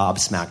totally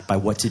gobsmacked by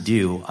what to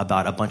do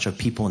about a bunch of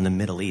people in the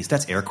Middle East.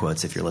 That's air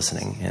quotes if you're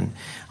listening in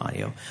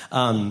audio.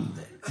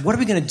 What are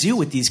we going to do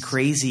with these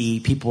crazy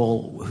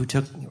people who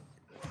took...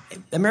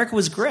 America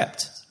was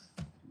gripped.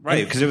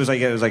 Right, because it was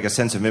like a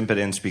sense of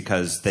impotence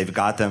because they've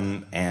got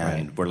them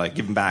and we're like,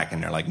 give them back.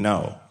 And they're like,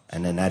 no.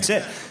 And then that's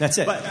it. That's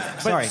it. But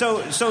Sorry. So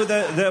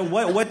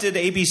what did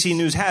ABC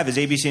News have? Is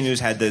ABC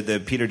News had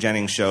the Peter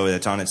Jennings show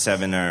that's on at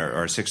 7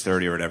 or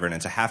 6:30 or whatever, and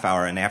it's a half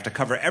hour, and they have to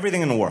cover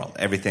everything in the world,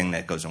 everything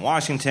that goes in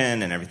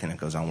Washington and everything that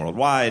goes on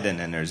worldwide, and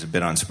then there's a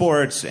bit on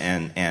sports,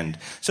 and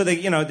so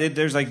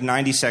there's like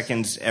 90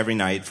 seconds every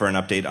night for an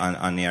update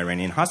on the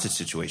Iranian hostage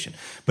situation.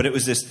 But it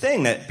was this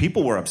thing that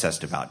people were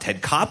obsessed about.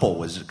 Ted Koppel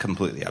was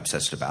completely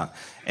obsessed about,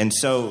 and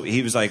so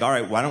he was like, all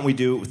right, why don't we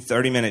do a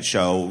 30-minute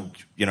show?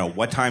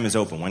 What time is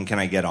open? When can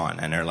I get on?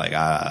 And they're like,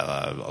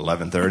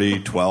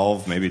 11:30,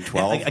 12, maybe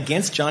 12. Like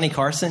against Johnny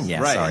Carson?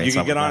 Yeah, right. Sorry, you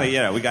can get on it.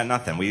 Yeah, we got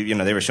nothing.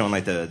 They were showing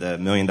like the $1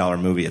 million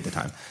movie at the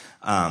time.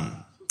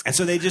 And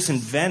so they just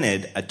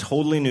invented a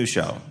totally new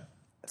show,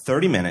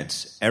 30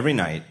 minutes every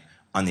night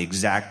on the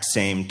exact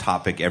same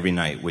topic every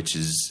night, which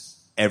is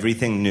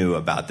everything new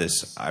about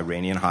this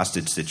Iranian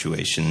hostage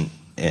situation.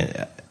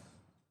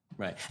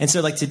 Right. And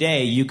so like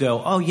today you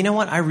go, oh, you know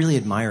what? I really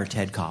admire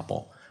Ted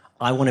Koppel.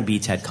 I want to be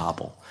Ted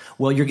Koppel.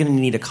 Well, you're going to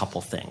need a couple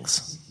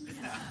things.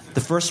 The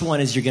first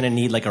one is you're going to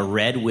need like a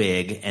red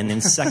wig, and then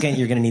second,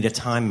 you're going to need a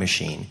time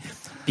machine.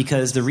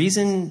 Because the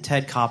reason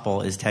Ted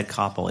Koppel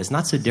is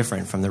not so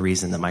different from the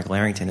reason that Michael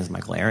Arrington is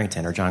Michael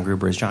Arrington or John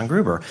Gruber is John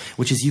Gruber,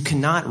 which is you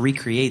cannot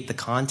recreate the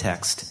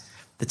context,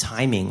 the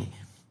timing,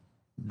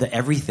 the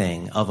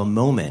everything of a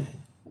moment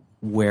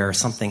where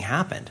something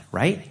happened,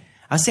 right?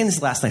 I was saying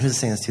this last night. Who was I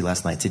saying this to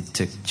last night?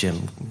 To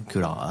Jim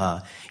Goodall.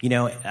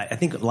 I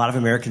think a lot of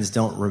Americans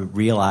don't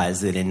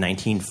realize that in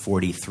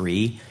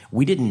 1943,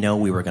 we didn't know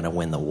we were going to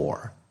win the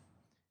war.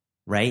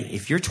 Right?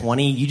 If you're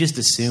 20, you just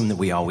assume that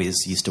we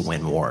always used to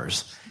win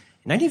wars.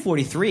 In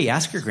 1943,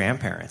 ask your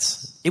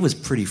grandparents. It was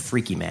pretty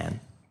freaky, man.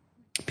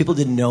 People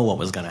didn't know what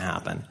was going to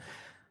happen.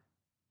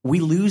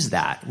 We lose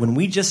that when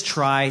we just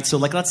try. So,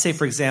 like, let's say,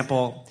 for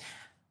example,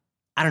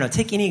 I don't know,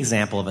 take any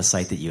example of a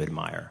site that you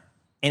admire.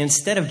 And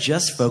instead of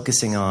just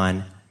focusing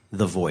on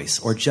the voice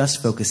or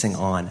just focusing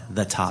on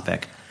the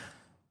topic,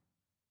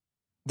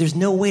 there's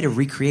no way to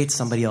recreate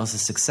somebody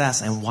else's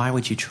success, and why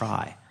would you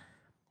try?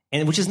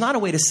 And which is not a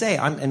way to say,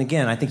 and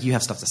again, I think you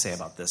have stuff to say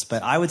about this,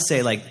 but I would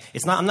say, like,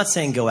 I'm not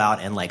saying go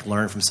out and like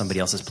learn from somebody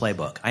else's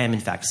playbook. I am in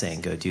fact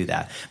saying go do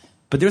that.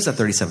 But there's that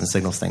 37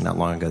 Signals thing not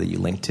long ago that you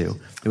linked to.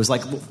 It was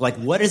like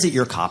what is it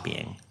you're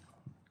copying?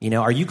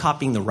 Are you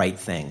copying the right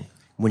thing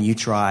when you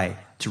try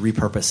to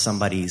repurpose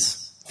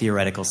somebody's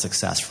theoretical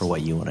success for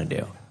what you want to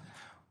do?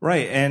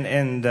 Right,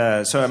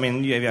 and so I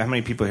mean, how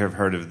many people here have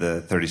heard of the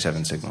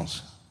 37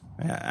 Signals?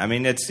 Yeah, I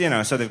mean, it's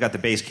so they've got the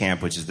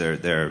Basecamp, which is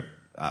their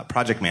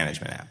project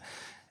management app,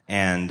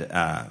 and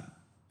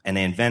And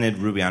they invented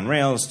Ruby on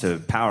Rails to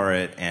power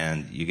it,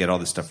 and you get all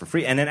this stuff for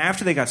free. And then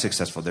after they got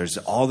successful, there's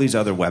all these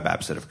other web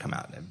apps that have come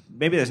out.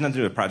 Maybe there's nothing to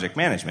do with project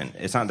management.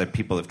 It's not that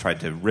people have tried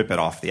to rip it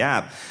off the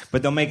app,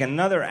 but they'll make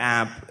another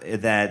app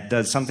that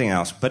does something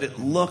else, but it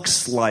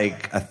looks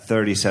like a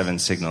 37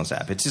 Signals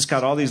app. It's just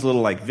got all these little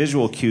like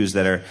visual cues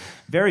that are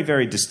very,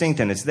 very distinct,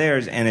 and it's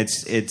theirs, and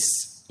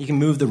it's you can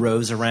move the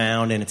rows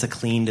around, and it's a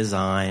clean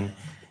design.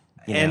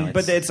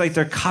 But it's like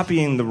they're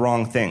copying the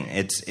wrong thing.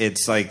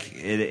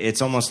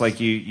 It's almost like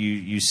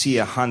you see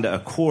a Honda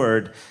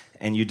Accord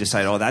and you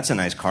decide, oh, that's a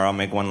nice car, I'll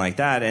make one like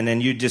that, and then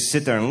you just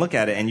sit there and look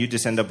at it, and you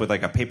just end up with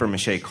like a paper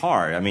mache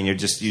car. I mean, you're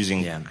just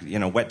using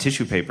wet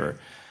tissue paper.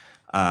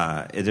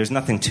 There's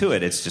nothing to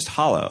it. It's just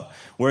hollow.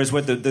 Whereas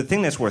what the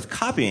thing that's worth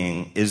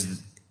copying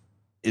is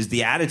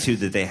the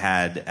attitude that they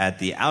had at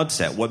the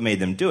outset. What made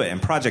them do it?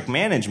 And project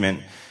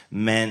management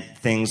meant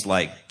things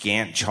like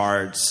Gantt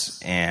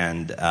charts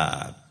and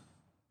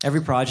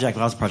every project.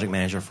 I was a project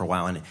manager for a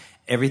while, and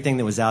everything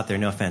that was out there,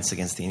 no offense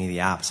against any of the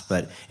apps,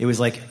 but it was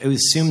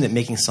assumed that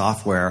making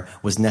software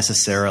was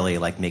necessarily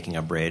like making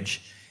a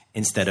bridge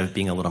instead of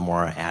being a little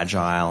more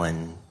agile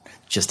and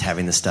just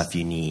having the stuff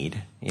you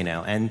need,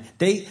 And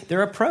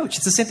their approach,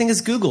 it's the same thing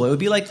as Google. It would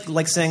be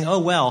like saying, oh,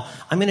 well,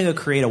 I'm going to go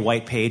create a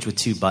white page with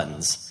 2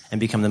 buttons and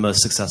become the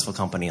most successful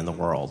company in the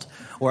world.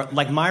 Or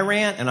like my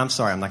rant, and I'm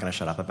sorry, I'm not going to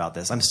shut up about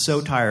this. I'm so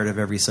tired of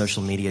every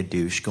social media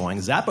douche going,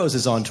 Zappos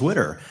is on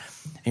Twitter.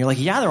 And you're like,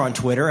 yeah, they're on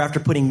Twitter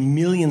after putting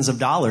millions of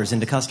dollars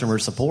into customer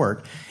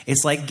support.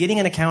 It's like getting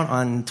an account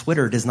on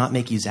Twitter does not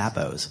make you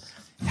Zappos.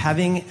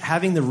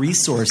 Having the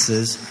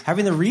resources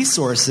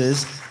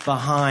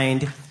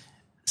behind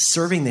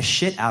serving the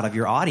shit out of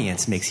your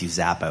audience makes you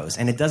Zappos.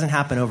 And it doesn't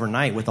happen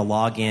overnight with a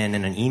login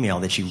and an email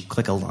that you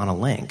click on a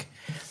link.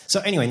 So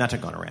anyway, not to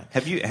go on a rant.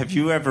 Have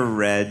you ever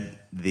read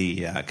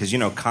because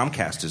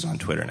Comcast is on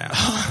Twitter now.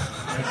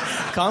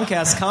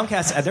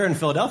 Comcast, they're in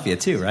Philadelphia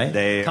too, right?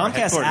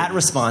 Comcast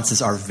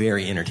 @responses are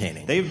very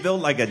entertaining. They've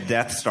built like a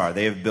Death Star.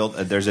 They have built.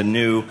 There's a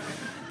new.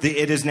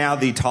 It is now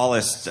the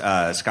tallest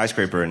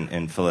skyscraper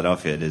in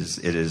Philadelphia. It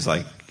is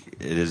like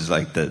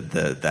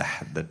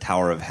the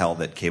Tower of Hell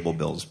that Cable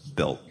Bill's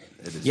built.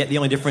 Yeah, the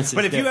only difference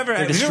is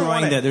they're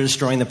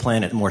destroying the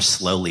planet more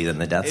slowly than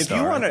the Death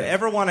Star. If you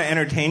ever want to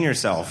entertain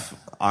yourself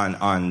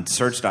on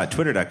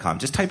search.twitter.com,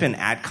 just type in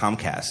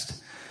 @Comcast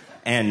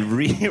and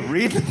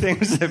read the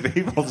things that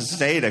people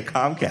say to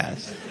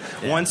Comcast.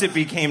 Yeah. Once it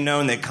became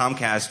known that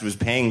Comcast was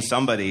paying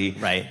somebody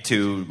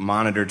to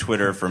monitor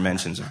Twitter for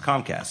mentions of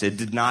Comcast, it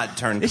did not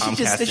turn Comcast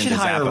into Zappos. They should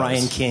hire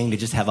Ryan King to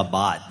just have a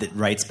bot that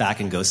writes back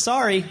and goes,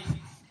 sorry.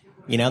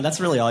 That's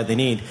really all they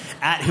need.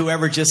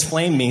 @whoever just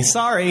flamed me,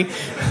 sorry.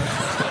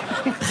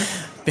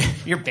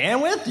 Your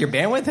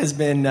bandwidth has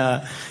been,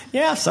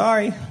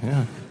 sorry.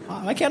 Yeah.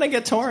 Why can't I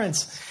get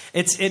torrents?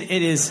 It's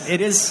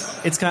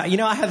kind of,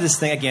 I have this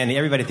thing again.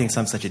 Everybody thinks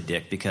I'm such a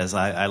dick because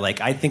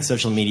I think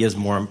social media is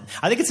more.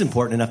 I think it's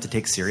important enough to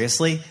take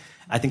seriously.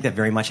 I think that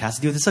very much has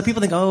to do with it. So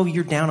people think, oh,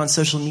 you're down on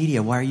social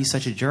media. Why are you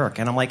such a jerk?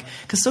 And I'm like,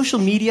 because social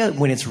media,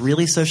 when it's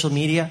really social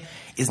media,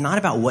 is not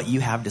about what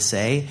you have to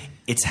say.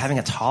 It's having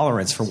a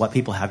tolerance for what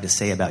people have to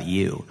say about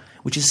you,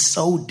 which is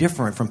so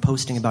different from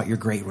posting about your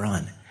great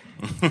run.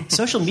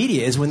 Social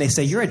media is when they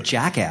say, you're a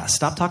jackass.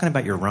 Stop talking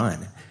about your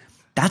run.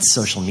 That's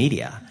social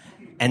media.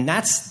 And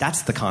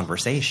that's the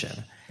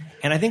conversation.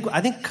 And I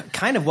think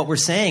kind of what we're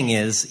saying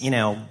is,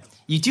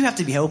 you do have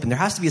to be open. There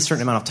has to be a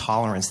certain amount of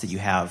tolerance that you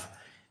have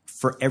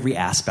for every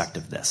aspect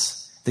of this.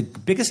 The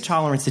biggest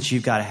tolerance that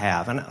you've got to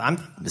have, and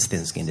I'm as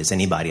thin-skinned as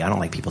anybody. I don't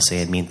like people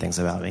saying mean things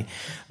about me.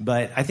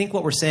 But I think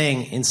what we're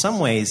saying in some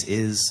ways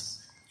is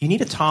you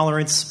need a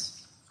tolerance.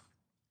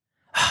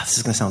 This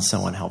is going to sound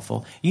so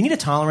unhelpful. You need a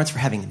tolerance for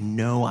having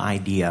no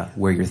idea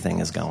where your thing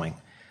is going.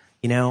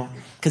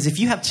 Because if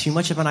you have too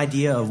much of an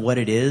idea of what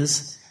it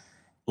is,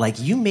 like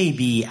you may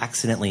be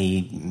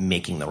accidentally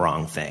making the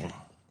wrong thing.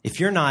 If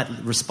you're not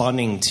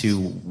responding to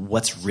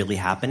what's really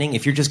happening,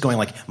 if you're just going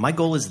like, my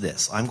goal is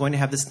this, I'm going to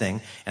have this thing,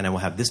 and I will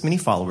have this many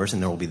followers,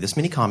 and there will be this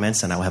many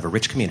comments, and I will have a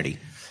rich community.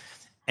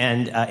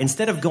 And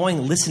instead of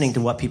listening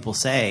to what people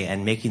say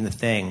and making the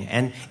thing,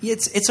 and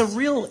it's a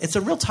real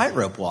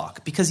tightrope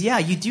walk because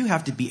you do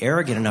have to be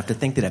arrogant enough to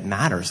think that it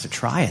matters to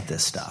try at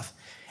this stuff.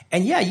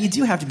 And you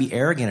do have to be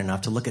arrogant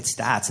enough to look at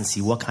stats and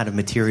see what kind of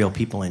material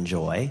people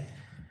enjoy.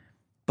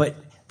 But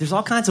there's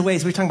all kinds of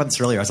ways. We were talking about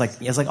this earlier. I was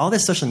like, all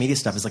this social media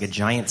stuff is like a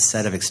giant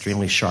set of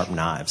extremely sharp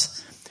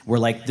knives. Where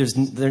like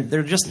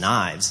they're just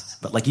knives,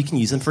 but like you can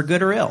use them for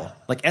good or ill.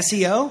 Like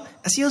SEO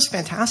is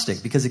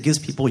fantastic because it gives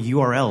people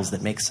URLs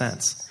that make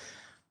sense.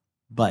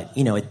 But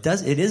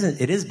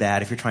it is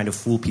bad if you're trying to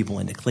fool people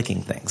into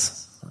clicking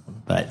things.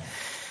 But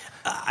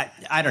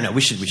I don't know.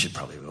 We should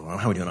probably move on.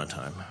 How are we doing on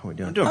time? We're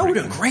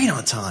doing great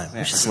on time.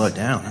 We should slow it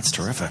down. That's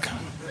terrific.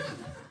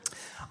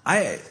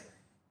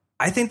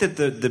 I think that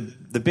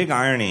the big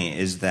irony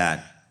is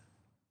that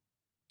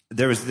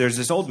there's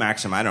this old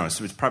maxim. I don't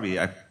know. It's probably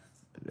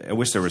I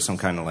wish there was some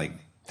kind of like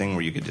thing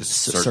where you could just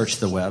search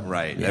the web.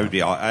 Right. Yeah. That would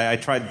be all. I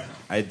tried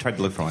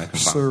to look for one. I couldn't find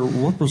Sir,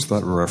 what was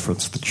that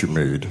reference that you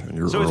made in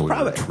your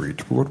earlier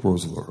tweet? What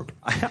was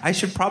that? I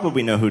should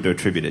probably know who to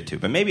attribute it to,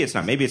 but maybe it's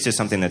not. Maybe it's just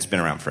something that's been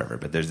around forever.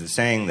 But there's the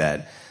saying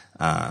that,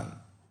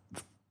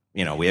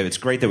 it's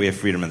great that we have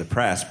freedom of the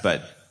press,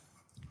 but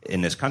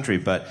in this country,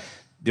 but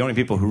the only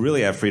people who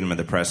really have freedom of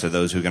the press are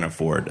those who can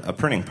afford a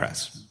printing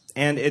press.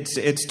 And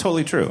it's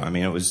totally true. I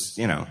mean, it was,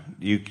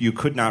 you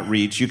could not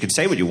reach, you could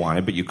say what you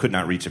wanted, but you could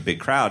not reach a big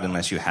crowd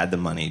unless you had the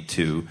money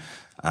to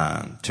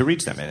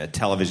reach them. And a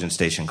television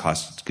station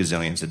costs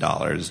gazillions of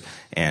dollars,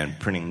 and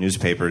printing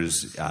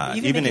newspapers,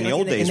 even in the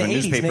old days when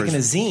newspapers... making a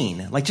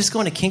zine, like just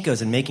going to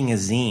Kinko's and making a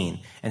zine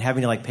and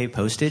having to like pay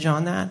postage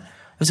on that,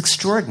 it was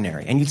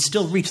extraordinary. And you'd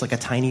still reach like a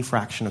tiny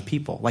fraction of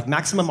people. Like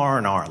Maximum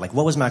R&R, like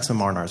what was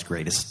Maximum R&R's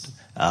greatest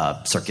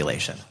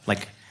circulation?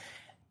 Like...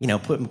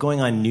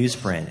 going on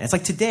newsprint. It's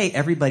like today,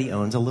 everybody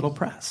owns a little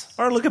press.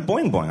 Or look at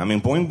Boing Boing. I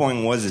mean, Boing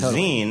Boing was a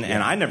zine,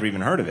 and I never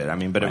even heard of it. I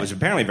mean, but it was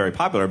apparently very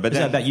popular. But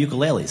then, about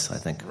ukuleles, I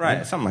think.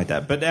 Right, something like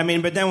that. But then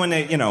when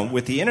they,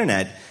 with the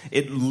internet,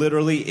 it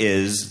literally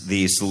is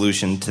the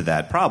solution to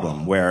that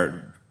problem,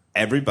 where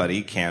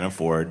everybody can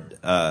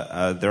afford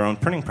their own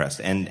printing press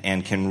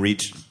and can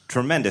reach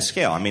tremendous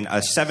scale. I mean,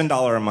 a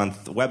 $7 a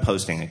month web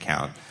hosting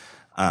account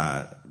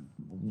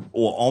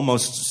will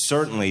almost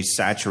certainly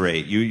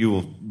saturate you. You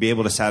will be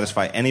able to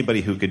satisfy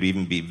anybody who could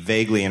even be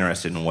vaguely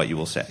interested in what you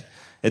will say.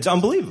 It's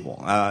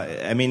unbelievable.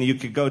 You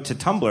could go to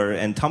Tumblr,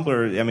 and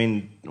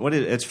Tumblr,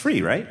 it's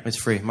free, right? It's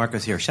free.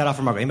 Marco's here. Shout out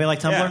for Marco. Anybody like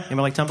Tumblr? Yeah.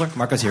 Anybody like Tumblr?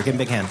 Marco's here. Give him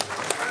a big hand.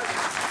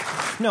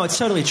 No, it's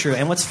totally true.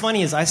 And what's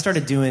funny is I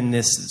started doing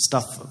this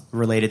stuff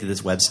related to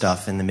this web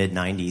stuff in the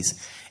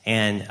mid-'90s,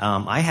 and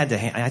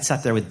I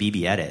sat there with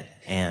BB Edit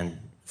and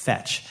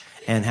Fetch,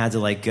 and had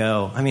to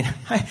go.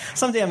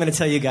 Someday I'm going to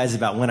tell you guys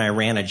about when I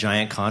ran a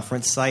giant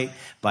conference site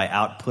by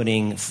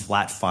outputting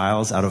flat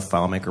files out of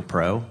FileMaker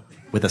Pro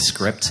with a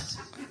script.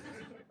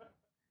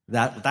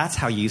 That's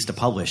how you used to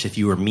publish if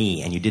you were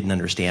me and you didn't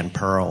understand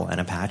Perl and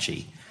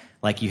Apache.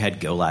 Like you had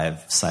Go Live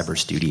Cyber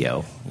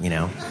Studio,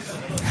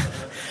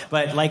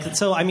 But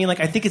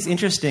I think it's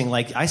interesting.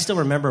 I still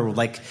remember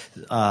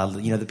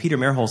the Peter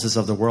Merholzes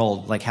of the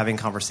world having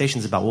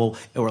conversations about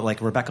or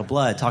Rebecca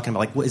Blood talking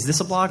about is this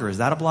a blog or is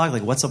that a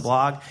blog? What's a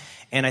blog?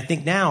 And I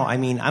think now,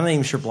 I'm not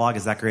even sure blog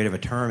is that great of a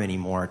term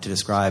anymore to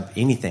describe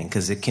anything,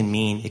 because it could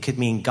mean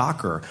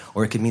Gawker,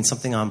 or it could mean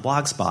something on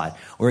Blogspot,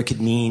 or it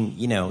could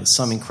mean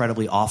some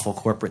incredibly awful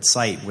corporate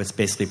site with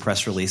basically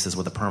press releases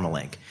with a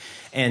permalink.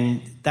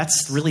 And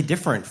that's really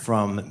different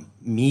from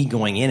me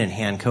going in and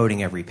hand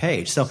coding every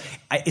page. So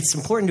it's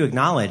important to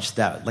acknowledge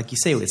that, like you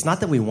say, it's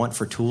not that we want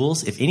for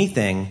tools. If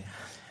anything,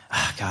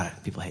 God,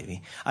 people hate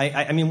me.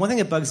 One thing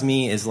that bugs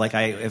me is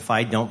if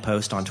I don't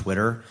post on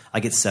Twitter, I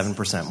get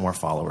 7% more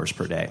followers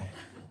per day.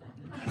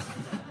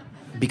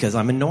 Because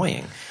I'm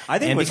annoying.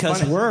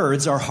 Because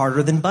words are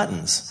harder than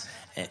buttons.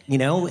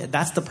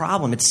 That's the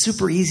problem. It's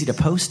super easy to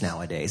post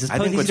nowadays. I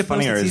think what's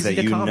funnier is that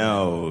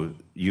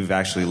you've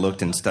actually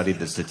looked and studied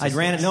the statistics. I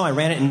ran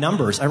it in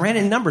numbers.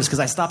 Because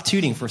I stopped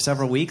tooting for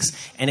several weeks,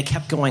 and it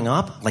kept going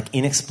up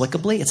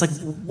inexplicably. It's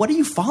what are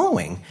you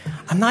following?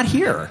 I'm not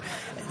here.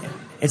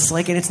 It's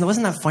and it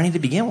wasn't that funny to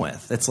begin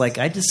with. It's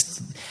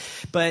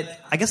but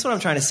I guess what I'm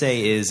trying to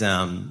say is,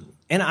 and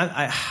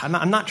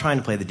I'm not trying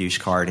to play the douche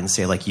card and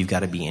say you've got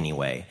to be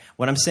anyway.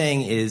 What I'm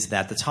saying is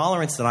that the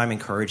tolerance that I'm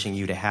encouraging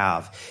you to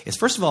have is,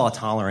 first of all, a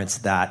tolerance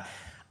that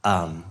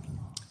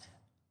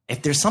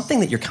if there's something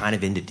that you're kind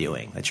of into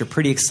doing, that you're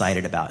pretty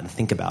excited about and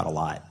think about a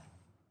lot,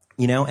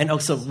 and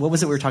also, what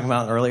was it we were talking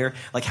about earlier?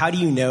 How do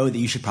you know that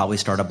you should probably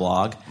start a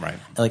blog? Right.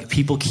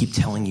 People keep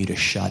telling you to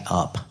shut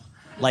up.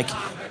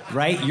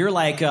 Right? You're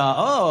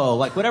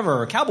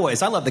whatever,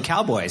 Cowboys. I love the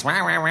Cowboys.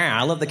 Wah, wah, wah.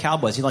 I love the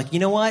Cowboys. You're you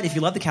know what? If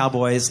you love the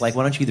Cowboys, why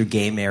don't you either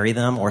gay marry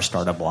them or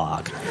start a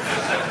blog?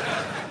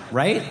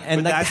 Right?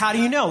 And how do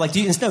you know?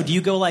 Do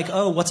you go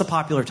oh, what's a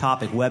popular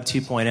topic? Web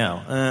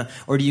 2.0.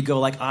 Or do you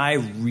go look at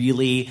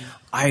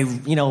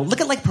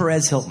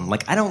Perez Hilton.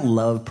 I don't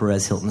love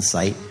Perez Hilton's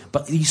site,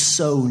 but you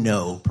so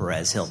know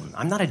Perez Hilton.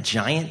 I'm not a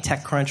giant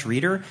TechCrunch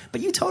reader,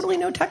 but you totally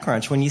know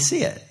TechCrunch when you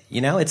see it.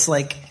 It's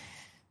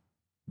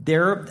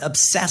they're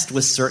obsessed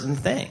with certain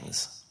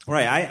things.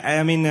 Right.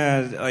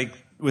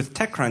 With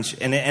TechCrunch,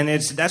 and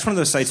that's one of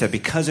those sites that,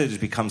 because it has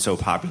become so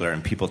popular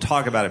and people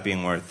talk about it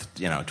being worth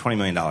 $20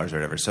 million or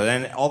whatever. So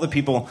then all the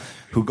people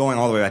who going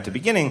all the way back to the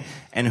beginning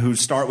and who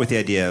start with the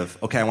idea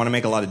of, okay, I want to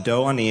make a lot of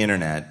dough on the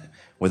internet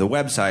with a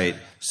website,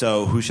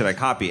 so who should I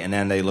copy? And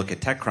then they look at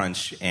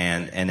TechCrunch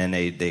and then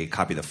they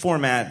copy the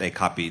format, they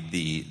copy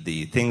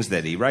the things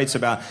that he writes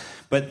about.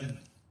 But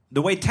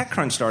the way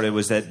TechCrunch started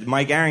was that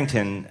Mike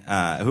Arrington,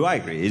 who I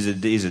agree, he's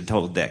a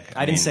total dick.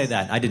 I didn't say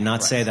that. I did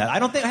not say that. I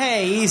don't think.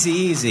 Hey,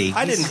 easy.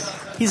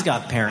 He's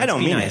got parents. I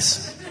don't mean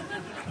nice.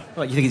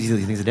 What, you think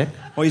he's a dick?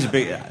 Well, he's a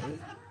big.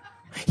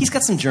 He's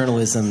got some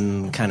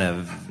journalism kind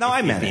of. No,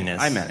 I meant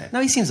it.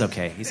 No, he seems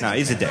okay. He's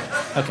a dick.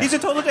 Okay. He's a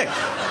total dick.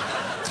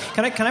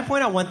 Can I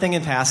point out one thing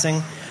in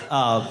passing?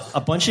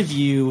 A bunch of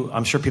you,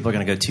 I'm sure people are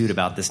going to go toot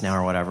about this now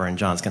or whatever, and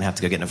John's going to have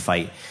to go get in a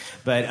fight.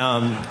 But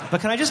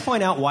can I just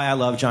point out why I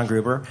love John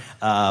Gruber?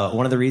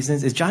 One of the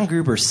reasons is John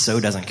Gruber so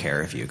doesn't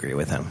care if you agree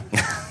with him.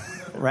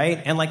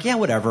 Right? And like, yeah,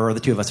 whatever, the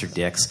two of us are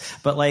dicks.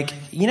 But like,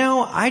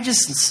 I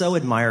just so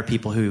admire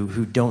people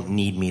who don't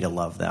need me to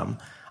love them.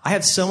 I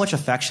have so much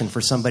affection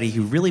for somebody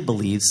who really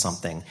believes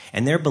something,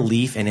 and their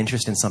belief and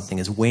interest in something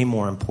is way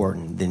more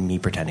important than me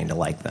pretending to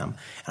like them.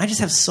 And I just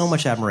have so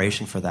much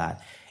admiration for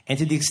that. And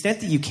to the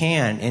extent that you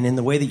can, and in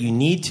the way that you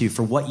need to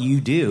for what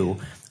you do,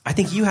 I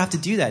think you have to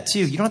do that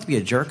too. You don't have to be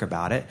a jerk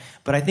about it,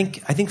 but I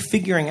think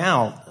figuring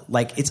out,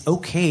 like, it's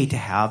okay to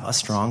have a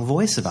strong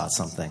voice about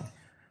something.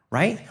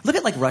 Right? Look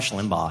at like Rush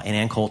Limbaugh and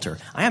Ann Coulter.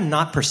 I am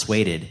not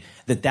persuaded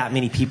that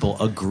many people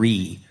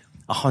agree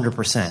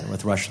 100%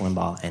 with Rush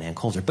Limbaugh and Ann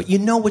Coulter. But you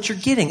know what you're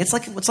getting. It's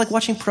like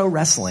watching pro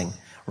wrestling,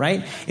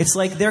 right? It's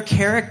like they're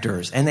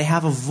characters and they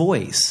have a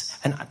voice.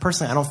 And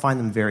personally, I don't find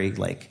them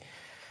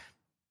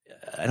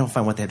I don't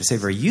find what they have to say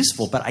very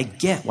useful, but I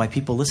get why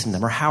people listen to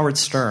them. Or Howard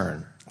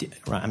Stern.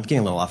 I'm getting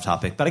a little off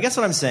topic, but I guess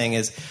what I'm saying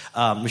is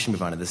we should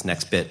move on to this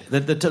next bit.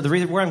 The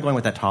reason where I'm going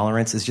with that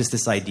tolerance is just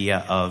this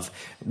idea of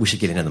we should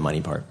get into the money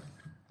part.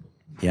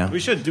 Yeah, we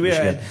should.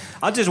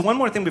 I'll just one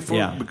more thing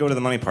before we go to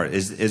the money part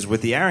is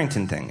with the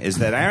Arrington thing. Is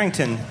that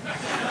Arrington?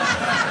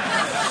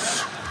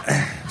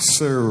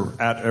 So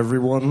at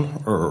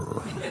everyone,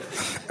 or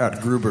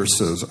at Gruber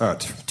says at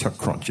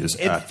TechCrunch is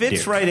it at fits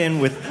Dick. right in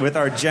with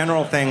our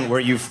general thing where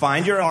you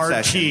find your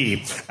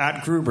obsession. RT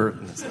at Gruber.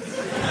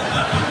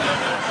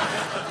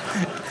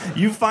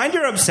 You find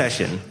your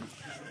obsession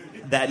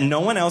that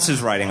no one else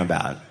is writing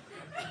about,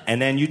 and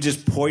then you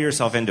just pour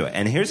yourself into it.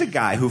 And here's a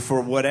guy who,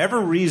 for whatever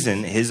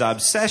reason, his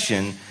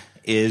obsession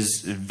is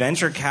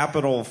venture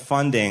capital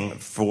funding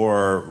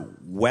for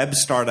web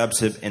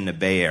startups in the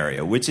Bay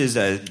Area, which is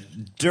a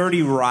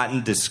dirty,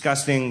 rotten,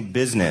 disgusting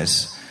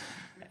business.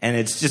 And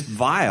it's just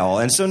vile.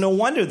 And so no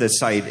wonder the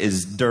site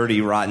is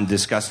dirty, rotten,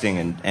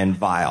 disgusting, and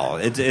vile.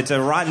 It's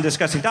a rotten,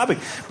 disgusting topic.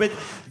 But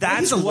that's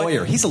he's a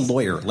lawyer. He's a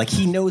lawyer. Like,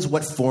 he knows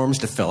what forms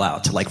to fill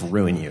out to, like,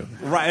 ruin you.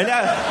 Right.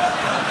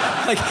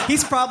 Like,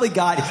 he's probably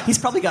got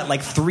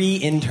like 3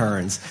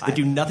 interns that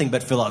do nothing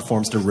but fill out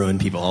forms to ruin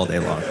people all day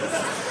long.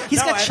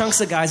 He's got chunks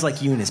of guys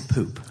like you in his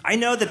poop. I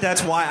know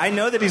that's why. I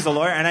know that he's a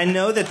lawyer, and I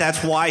know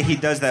that's why he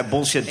does that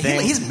bullshit thing.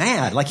 He's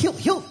mad. Like, he'll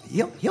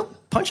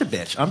punch a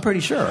bitch. I'm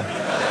pretty sure.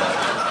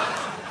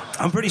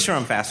 I'm pretty sure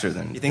I'm faster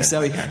than you think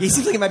so. He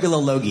seems like he might be a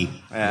little logy.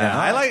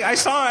 Yeah.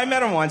 I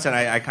met him once, and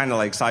I kind of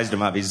like sized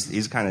him up.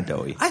 He's kind of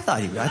doughy. I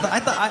thought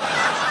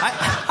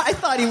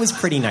he was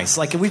pretty nice.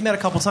 Like, we've met a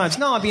couple times.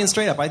 No, I'm being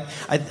straight up.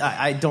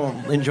 I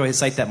don't enjoy his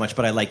site that much,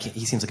 but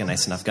he seems like a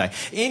nice enough guy.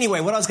 Anyway,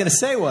 what I was going to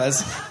say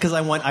was, because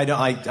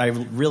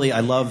I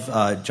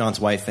love John's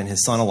wife and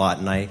his son a lot,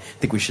 and I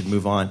think we should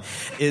move on.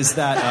 Is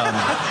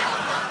that?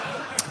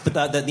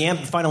 But the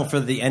final for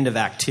the end of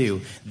Act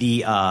 2,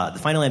 the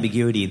final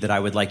ambiguity that I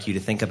would like you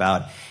to think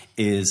about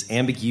is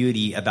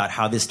ambiguity about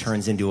how this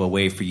turns into a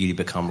way for you to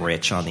become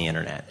rich on the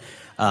internet.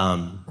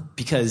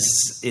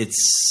 Because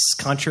it's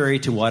contrary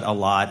to what a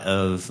lot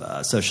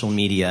of social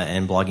media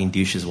and blogging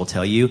douches will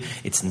tell you,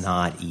 it's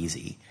not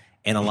easy.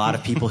 And a lot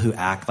of people who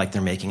act like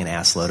they're making an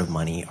assload of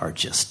money are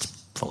just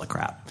full of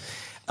crap.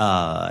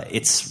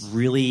 It's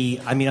really,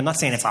 I'm not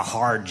saying it's a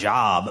hard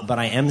job, but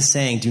I am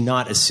saying do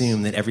not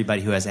assume that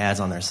everybody who has ads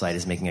on their site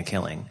is making a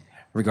killing,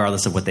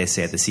 regardless of what they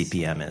say the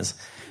CPM is.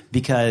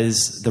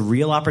 Because the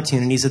real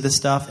opportunities of this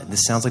stuff, and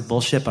this sounds like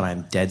bullshit, but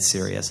I'm dead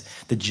serious.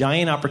 The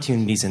giant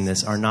opportunities in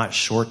this are not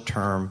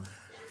short-term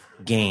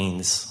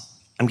gains.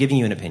 I'm giving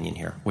you an opinion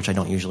here, which I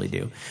don't usually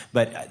do.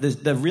 But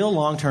the real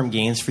long-term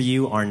gains for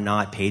you are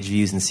not page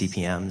views and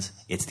CPMs.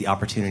 It's the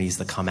opportunities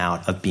that come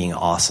out of being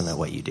awesome at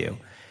what you do.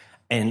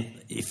 And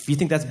if you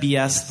think that's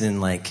BS,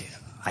 then, like,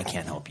 I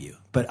can't help you.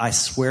 But I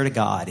swear to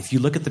God, if you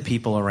look at the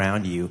people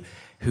around you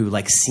who,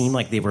 like, seem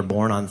like they were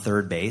born on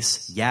third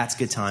base, yeah, it's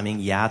good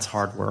timing, yeah, it's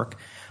hard work.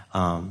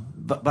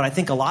 But I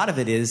think a lot of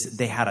it is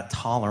they had a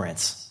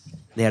tolerance.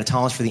 They had a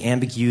tolerance for the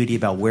ambiguity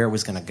about where it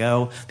was going to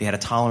go. They had a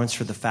tolerance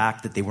for the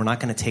fact that they were not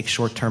going to take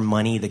short-term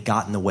money that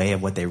got in the way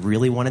of what they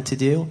really wanted to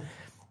do.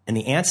 And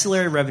the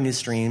ancillary revenue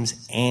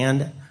streams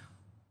and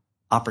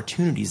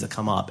opportunities that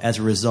come up as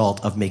a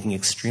result of making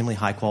extremely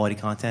high-quality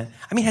content.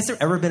 Has there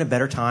ever been a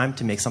better time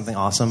to make something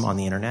awesome on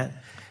the internet?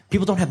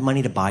 People don't have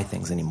money to buy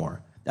things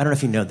anymore. I don't know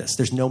if you know this.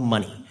 There's no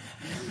money.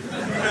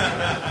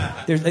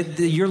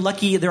 You're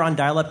lucky they're on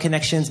dial-up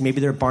connections. Maybe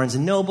they're at Barnes &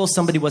 Noble.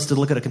 Somebody wants to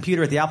look at a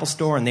computer at the Apple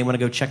Store and they want to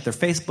go check their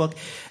Facebook.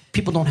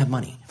 People don't have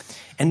money.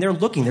 And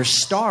they're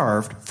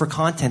starved for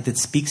content that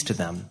speaks to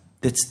them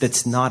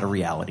that's not a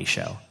reality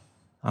show.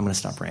 I'm going to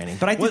stop ranting.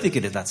 But I do think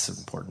that's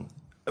important.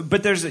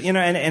 But there's, and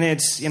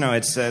it's,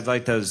 it's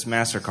like those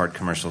MasterCard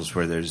commercials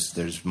where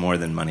there's more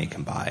than money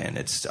can buy, and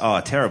it's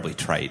terribly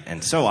trite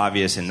and so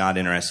obvious and not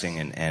interesting,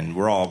 and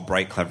we're all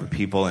bright, clever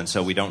people, and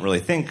so we don't really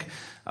think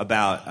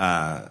about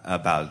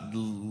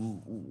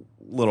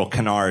little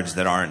canards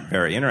that aren't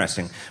very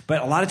interesting.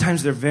 But a lot of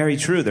times they're very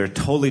true. They're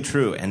totally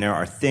true, and there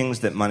are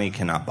things that money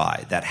cannot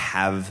buy that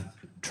have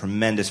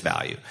tremendous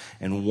value.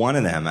 And one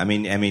of them, I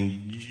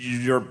mean,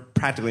 you're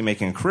practically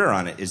making a career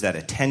on it, is that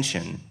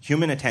attention,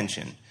 human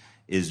attention,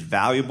 is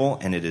valuable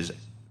and it is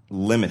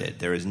limited.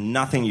 There is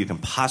nothing you can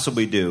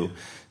possibly do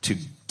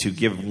to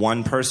give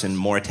one person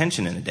more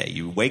attention in a day.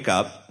 You wake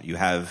up, you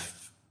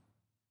have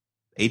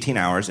 18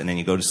 hours, and then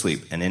you go to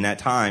sleep. And in that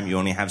time, you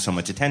only have so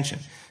much attention.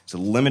 It's a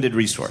limited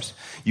resource.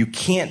 You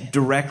can't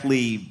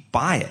directly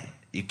buy it.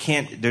 You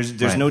can't. There's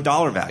Right. no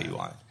dollar value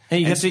on it.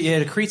 And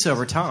it accretes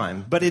over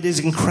time. But it is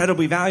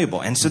incredibly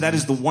valuable. And so that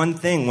is the one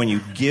thing when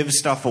you give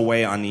stuff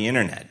away on the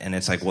internet. And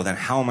it's like, well, then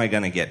how am I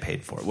going to get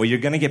paid for it? Well, you're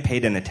going to get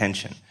paid in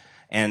attention.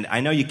 And I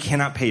know you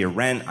cannot pay your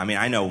rent. I mean,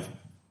 I know,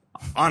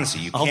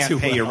 honestly, you can't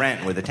pay your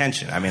rent with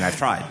attention. I mean, I've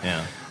tried.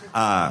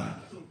 Yeah.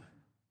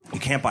 You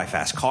can't buy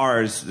fast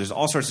cars. There's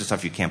all sorts of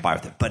stuff you can't buy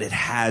with it. But it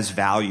has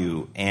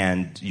value.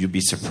 And you'd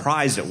be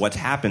surprised at what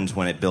happens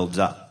when it builds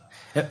up.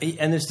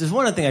 And there's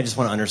one other thing I just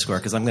want to underscore,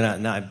 because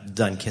now I've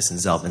done kissing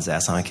Zeltman's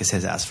ass. I'm going to kiss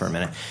his ass for a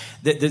minute.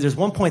 There's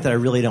one point that I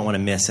really don't want to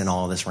miss in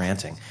all of this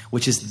ranting,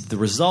 which is the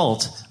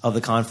result of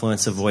the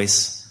confluence of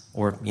voice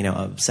or,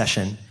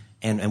 obsession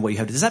and what you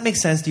have. Does that make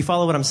sense? Do you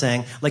follow what I'm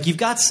saying? Like, you've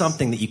got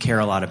something that you care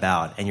a lot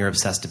about and you're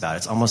obsessed about.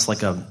 It's almost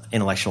like an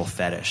intellectual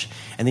fetish.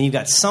 And then you've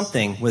got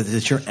something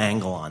that's your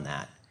angle on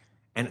that.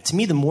 And to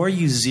me, the more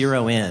you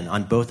zero in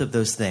on both of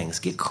those things,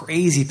 get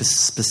crazy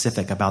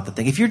specific about the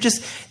thing. If you're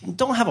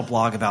don't have a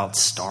blog about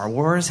Star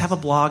Wars, have a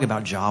blog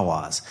about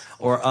Jawas.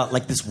 Or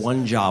like this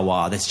one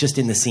Jawa that's just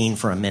in the scene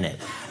for a minute.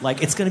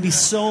 Like, it's going to be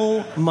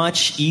so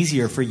much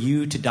easier for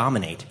you to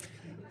dominate.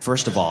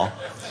 First of all,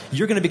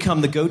 you're going to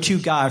become the go-to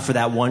guy for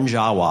that one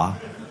Jawa,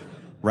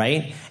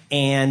 right?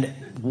 And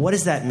what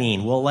does that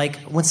mean? Well, like,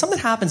 when something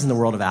happens in the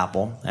world of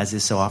Apple, as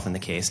is so often the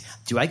case,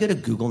 do I go to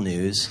Google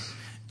News?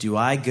 Do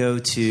I go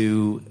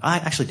to...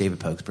 actually, David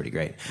Pogue's pretty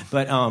great.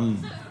 But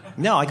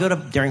no, I go to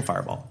Daring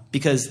Fireball.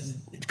 Because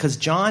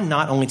John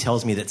not only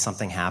tells me that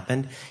something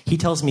happened, he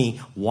tells me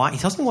why. He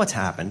tells me what's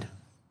happened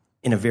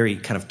in a very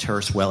kind of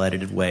terse,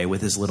 well-edited way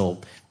with his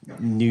little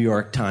New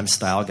York Times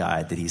style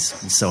guide that he's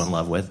so in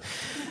love with.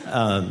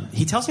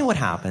 He tells me what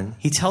happened.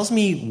 He tells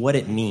me what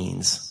it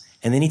means.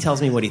 And then he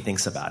tells me what he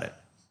thinks about it.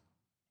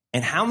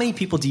 And how many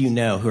people do you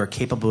know who are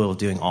capable of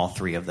doing all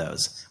three of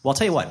those? Well, I'll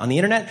tell you what. On the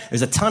internet,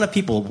 there's a ton of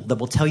people that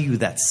will tell you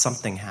that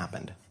something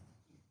happened.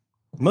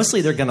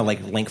 Mostly they're going to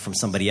link from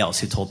somebody else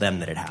who told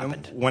them that it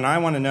happened. When I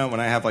want to know, when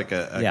I have like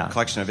a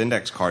collection of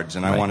index cards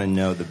and I want to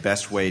know the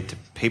best way to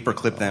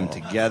paperclip them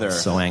together.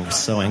 So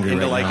angry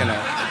into right like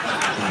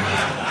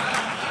now.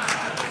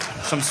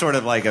 some sort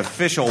of like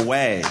official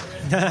way.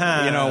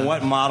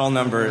 What model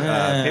number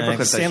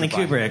paperclips Stanley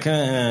Kubrick.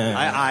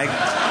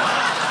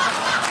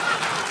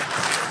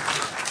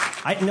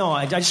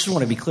 I just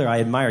want to be clear. I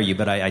admire you,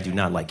 but I do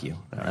not like you.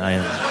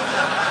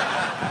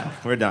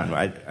 We're done.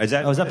 Is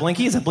that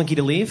Blinky? Is that Blinky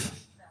to leave?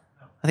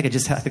 I think I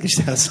just had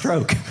a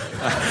stroke.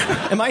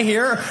 Am I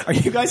here? Are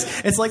you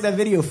guys? It's like that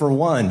video for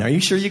One. Are you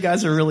sure you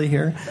guys are really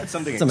here? That's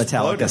something. It's a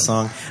Metallica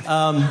song.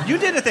 You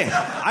did a thing.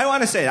 I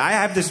want to say it. I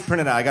have this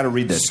printed out. I got to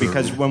read this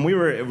because when we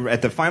were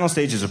at the final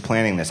stages of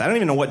planning this, I don't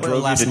even know what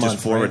drove you to just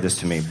forward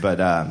this to me,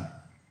 but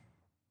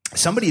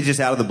somebody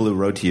just out of the blue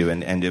wrote to you,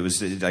 and it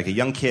was like a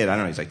young kid. I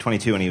don't know. He's like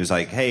 22, and he was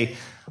like, "Hey,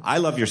 I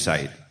love your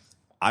site.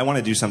 I want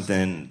to do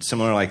something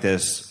similar like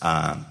this."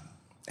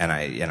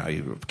 And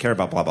you care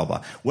about blah, blah,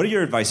 blah. What are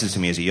your advices to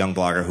me as a young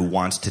blogger who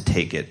wants to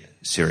take it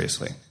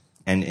seriously?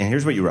 And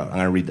here's what you wrote. I'm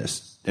going to read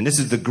this. And this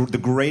is the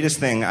greatest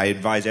thing I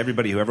advise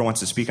everybody who ever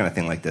wants to speak on a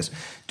thing like this.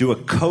 Do a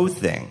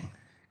co-thing,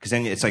 because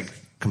then it's like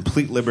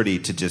complete liberty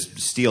to just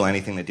steal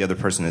anything that the other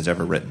person has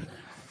ever written.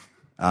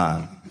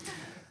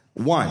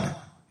 1,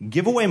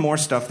 give away more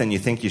stuff than you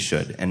think you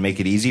should and make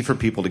it easy for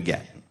people to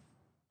get.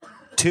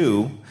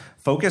 2,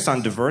 focus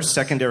on diverse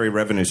secondary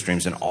revenue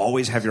streams and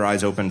always have your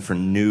eyes open for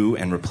new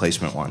and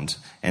replacement ones.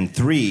 And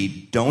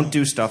 3, don't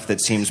do stuff that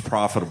seems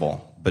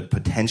profitable but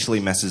potentially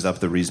messes up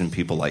the reason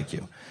people like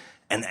you.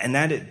 And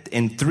that,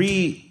 in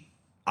 3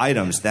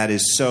 items, that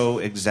is so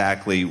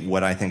exactly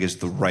what I think is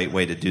the right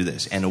way to do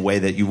this, and a way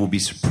that you will be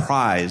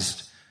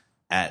surprised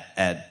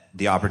at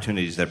the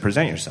opportunities that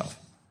present yourself.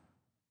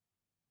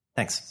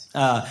 Thanks.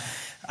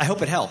 I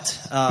hope it helped.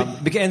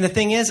 And the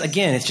thing is,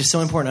 again, it's just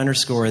so important to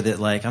underscore that,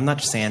 like, I'm not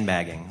just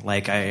sandbagging.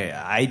 Like,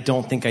 I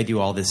don't think I do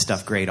all this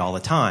stuff great all the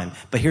time.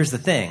 But here's the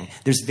thing.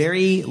 There's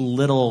very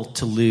little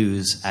to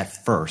lose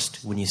at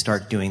first when you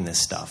start doing this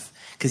stuff.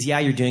 Because, yeah,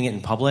 you're doing it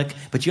in public,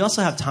 but you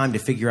also have time to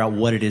figure out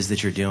what it is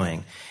that you're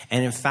doing.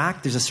 And, in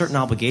fact, there's a certain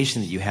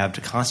obligation that you have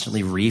to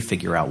constantly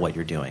re-figure out what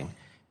you're doing,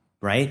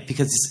 right?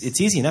 Because it's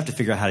easy enough to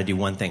figure out how to do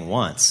one thing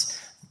once.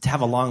 To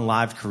have a long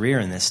lived career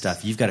in this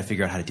stuff, you've got to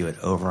figure out how to do it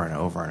over and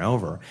over and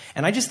over.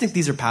 And I just think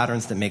these are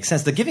patterns that make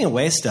sense. The giving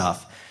away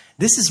stuff,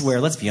 this is where,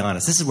 let's be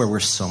honest, this is where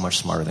we're so much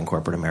smarter than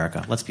corporate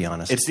America. Let's be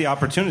honest. It's the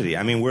opportunity.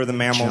 I mean, we're the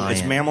mammal. Giant.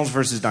 It's mammals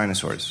versus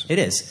dinosaurs. It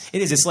is.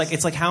 It's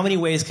like how many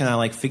ways can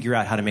I figure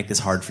out how to make this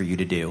hard for you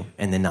to do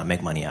and then not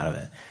make money out of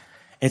it?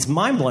 It's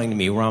mind-blowing to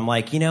me where I'm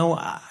like,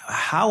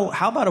 how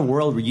about a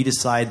world where you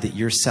decide that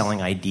you're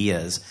selling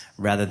ideas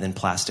rather than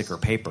plastic or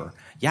paper?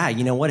 yeah,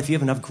 you know what? If you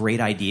have enough great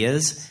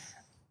ideas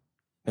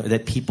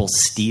that people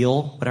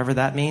steal, whatever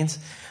that means,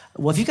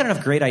 well, if you've got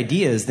enough great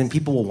ideas, then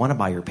people will want to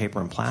buy your paper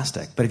and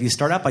plastic. But if you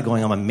start out by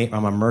going,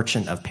 I'm a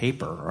merchant of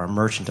paper or a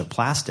merchant of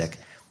plastic,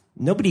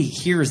 nobody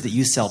hears that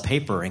you sell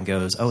paper and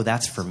goes, oh,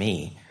 that's for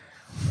me,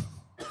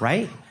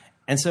 right?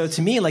 And so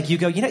to me, like, you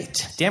go, you know,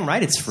 damn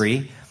right it's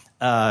free.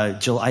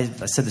 Jill, I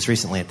said this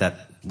recently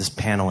at this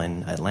panel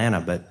in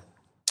Atlanta, but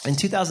in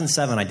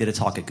 2007, I did a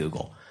talk at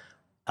Google.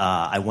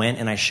 I went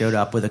and I showed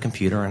up with a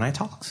computer and I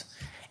talked.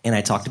 And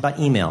I talked about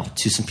email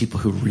to some people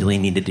who really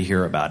needed to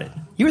hear about it.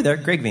 You were there.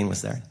 Greg Veen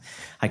was there.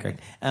 Hi, Greg.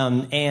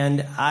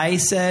 And I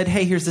said,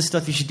 hey, here's this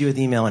stuff you should do with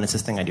email. And it's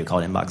this thing I do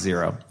called Inbox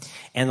Zero.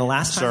 And the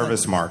last time...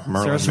 Service mark,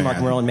 Merlin Service Man. mark,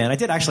 Merlin Man. I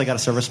did actually got a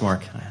service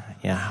mark.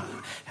 Yeah.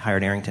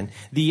 Hired Arrington.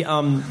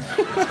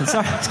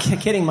 Sorry,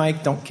 kidding,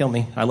 Mike. Don't kill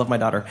me. I love my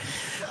daughter.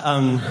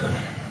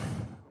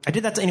 I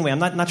did that anyway. I'm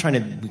not trying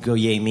to go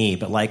yay me,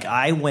 but like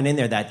I went in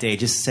there that day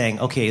just saying,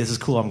 okay, this is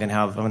cool. I'm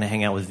gonna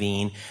hang out with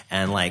Veen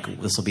and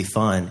like this will be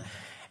fun.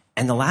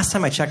 And the last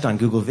time I checked on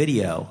Google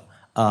Video,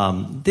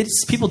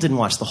 people didn't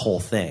watch the whole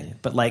thing,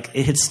 but like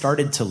it had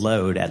started to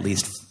load at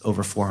least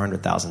over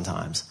 400,000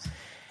 times.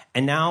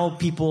 And now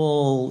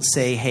people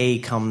say, hey,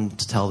 come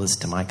to tell this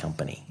to my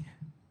company,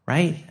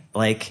 right?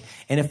 Like,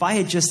 and if I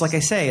had just, like I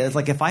say, it's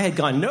like if I had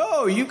gone,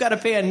 no, you've got to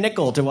pay a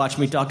nickel to watch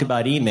me talk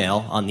about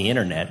email on the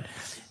internet,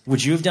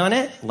 would you have done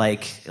it?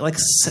 Like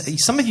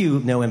some of you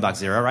know Inbox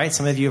Zero, right?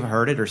 Some of you have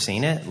heard it or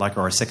seen it, like,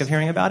 or are sick of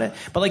hearing about it.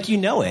 But like, you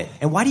know it.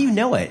 And why do you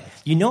know it?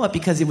 You know it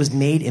because it was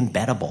made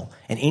embeddable.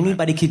 And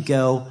anybody could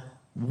go,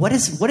 what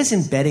does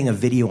embedding a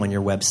video on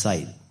your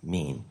website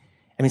mean?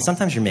 I mean,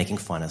 sometimes you're making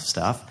fun of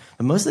stuff,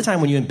 but most of the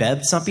time when you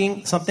embed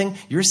something,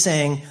 you're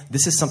saying,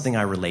 this is something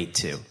I relate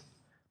to.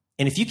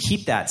 And if you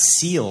keep that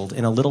sealed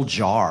in a little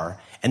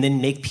jar and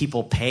then make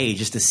people pay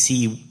just to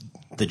see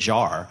the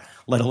jar,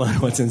 let alone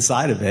what's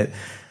inside of it,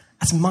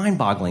 that's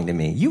mind-boggling to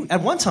me.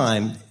 At one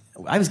time,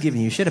 I was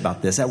giving you shit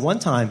about this. At one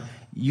time,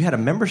 you had a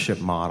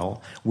membership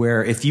model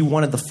where if you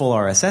wanted the full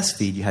RSS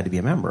feed, you had to be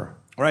a member.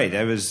 Right.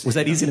 Was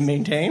that easy to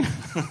maintain?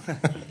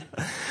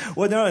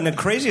 Well, no, and the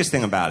craziest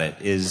thing about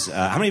it is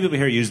how many people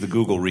here use the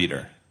Google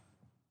Reader?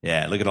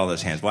 Yeah, look at all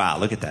those hands. Wow,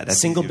 look at that. That's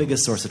single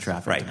biggest source of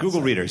traffic. Right,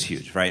 Google Reader is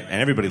huge, right? And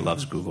everybody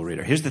loves Google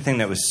Reader. Here's the thing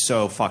that was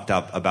so fucked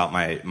up about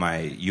my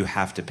you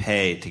have to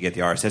pay to get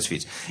the RSS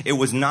feeds. It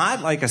was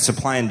not like a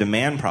supply and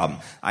demand problem.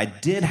 I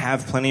did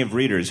have plenty of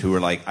readers who were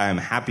like, I'm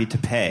happy to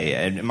pay.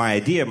 And my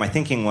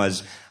thinking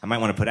was, I might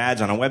want to put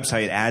ads on a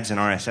website, ads and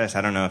RSS.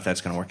 I don't know if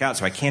that's going to work out.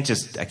 So I can't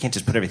just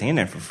put everything in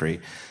there for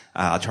free.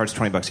 I'll charge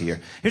 $20 a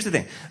year. Here's the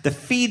thing. The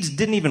feeds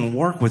didn't even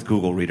work with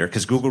Google Reader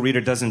because Google Reader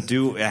doesn't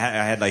I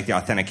had like the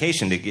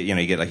authentication to get,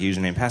 you get like a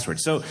username and password.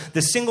 So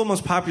the single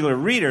most popular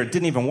reader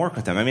didn't even work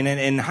with them. I mean,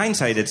 in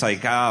hindsight, it's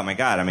like, oh my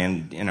God, I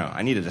mean,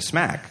 I needed a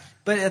smack.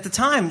 But at the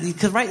time,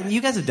 because right, you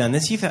guys have done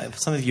this.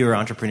 Some of you are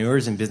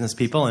entrepreneurs and business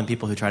people and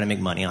people who try to make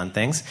money on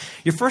things.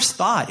 Your first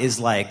thought is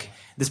like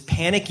this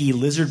panicky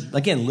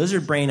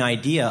lizard brain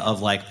idea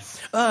of like,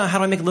 how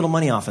do I make a little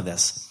money off of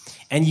this?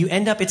 And you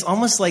end up, it's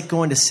almost like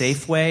going to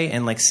Safeway,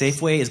 and like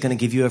Safeway is going to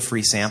give you a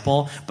free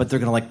sample, but they're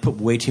going to like put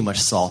way too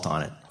much salt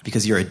on it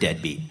because you're a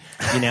deadbeat,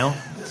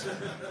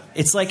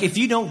 It's like if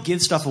you don't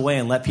give stuff away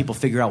and let people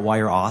figure out why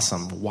you're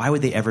awesome, why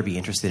would they ever be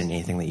interested in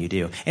anything that you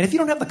do? And if you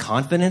don't have the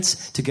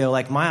confidence to go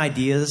like, my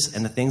ideas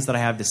and the things that I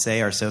have to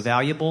say are so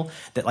valuable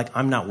that like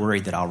I'm not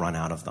worried that I'll run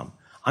out of them.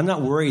 I'm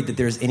not worried that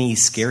there's any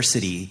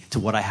scarcity to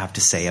what I have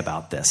to say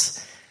about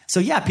this.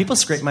 So yeah, people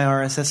scrape my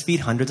RSS feed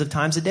hundreds of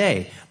times a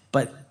day,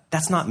 but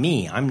that's not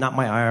me. I'm not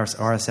my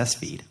RSS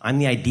feed. I'm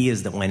the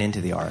ideas that went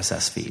into the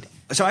RSS feed.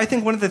 So I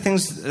think one of the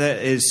things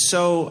that is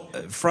so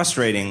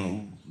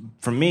frustrating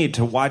for me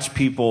to watch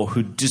people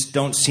who just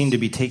don't seem to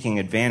be taking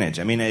advantage.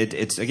 I mean,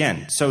 it's,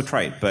 again, so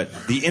trite, but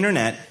the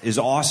internet is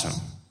awesome.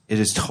 It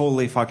is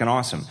totally fucking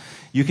awesome.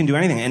 You can do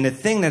anything. And the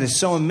thing that is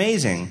so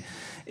amazing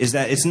is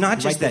that it's not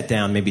just... Write that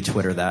down, maybe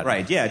Twitter that.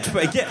 Right, yeah.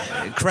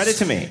 Credit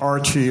to me.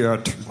 Archie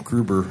at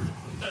Gruber.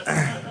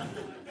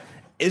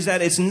 Is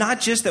that it's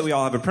not just that we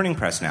all have a printing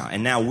press now,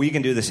 and now we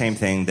can do the same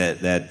thing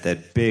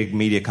that big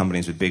media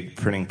companies with big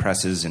printing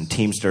presses and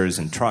Teamsters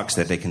and trucks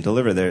that they can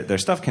deliver their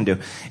stuff can do.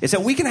 It's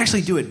that we can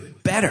actually do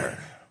it better.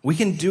 We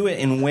can do it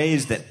in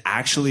ways that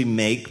actually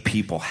make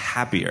people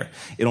happier.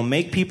 It'll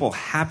make people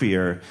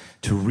happier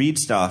to read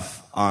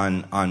stuff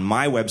on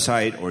my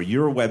website or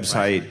your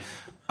website,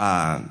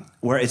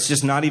 where it's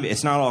just not even,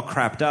 it's not all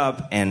crapped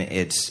up, and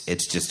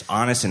it's just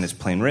honest and it's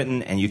plain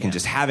written, and you can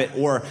just have it.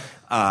 Or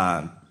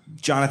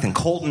Jonathan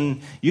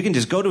Colton, you can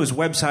just go to his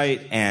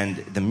website and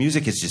the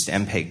music is just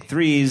MPEG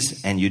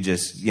 3s, and you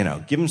just,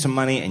 give him some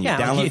money and you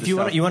download if you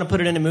want to put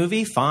it in a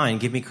movie, fine,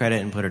 give me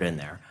credit and put it in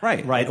there.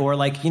 Right. Or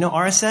like,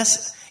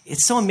 RSS,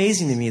 it's so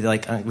amazing to me that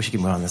like, we should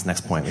get on this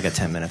next point. We got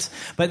 10 minutes.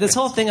 But this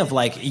whole thing of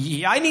like,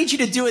 I need you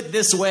to do it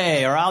this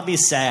way or I'll be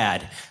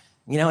sad.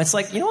 It's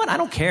like, you know what? I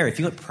don't care if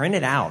you print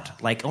it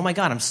out. Like, oh my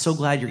God, I'm so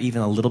glad you're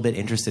even a little bit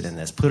interested in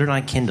this. Put it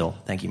on Kindle.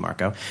 Thank you,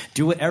 Marco.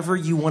 Do whatever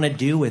you want to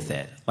do with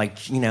it. Like,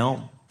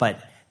 but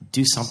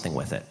do something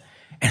with it.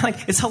 And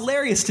like, it's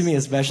hilarious to me,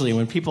 especially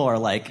when people are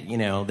like,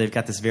 they've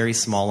got this very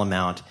small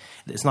amount.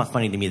 It's not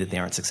funny to me that they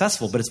aren't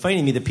successful, but it's funny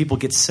to me that people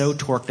get so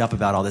torqued up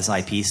about all this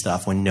IP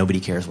stuff when nobody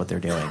cares what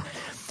they're doing.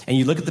 And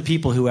you look at the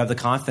people who have the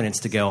confidence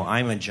to go,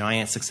 I'm a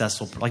giant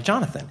successful, like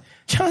Jonathan.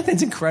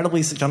 Jonathan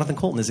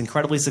Colton is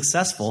incredibly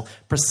successful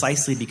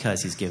precisely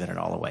because he's given it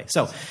all away.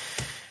 So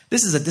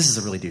this is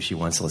a really douchey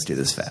one, so let's do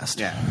this fast.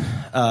 Yeah.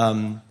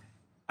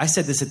 I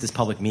said this at this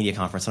public media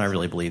conference, and I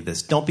really believe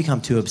this. Don't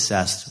become too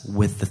obsessed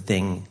with the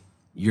thing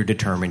you're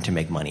determined to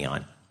make money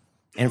on.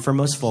 And for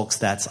most folks,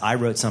 that's, I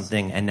wrote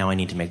something, and now I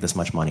need to make this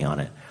much money on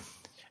it.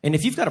 And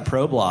if you've got a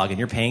pro blog and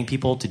you're paying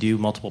people to do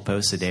multiple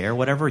posts a day or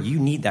whatever, you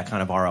need that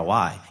kind of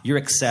ROI. Your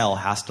Excel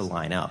has to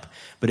line up.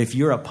 But if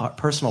you're a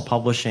personal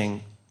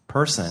publishing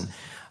person,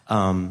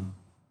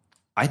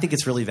 I think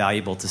it's really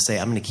valuable to say,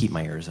 I'm going to keep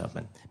my ears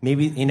open.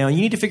 Maybe, you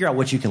need to figure out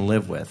what you can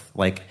live with.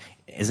 Like,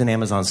 is an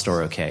Amazon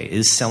store okay?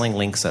 Is selling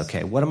links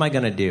okay? What am I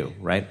going to do,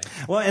 right?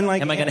 Well, and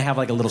like, am I going to have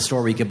like a little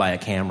store where you could buy a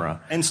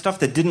camera? And stuff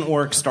that didn't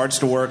work starts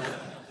to work.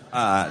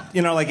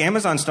 Like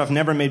Amazon stuff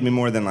never made me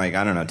more than like,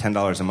 I don't know,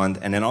 $10 a month,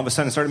 and then all of a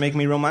sudden it started making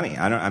me real money.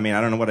 I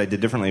don't know what I did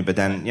differently, but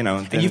then,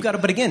 And you've got to,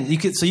 but again, you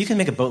can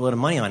make a boatload of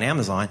money on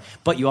Amazon,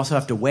 but you also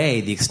have to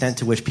weigh the extent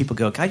to which people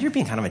go, God, you're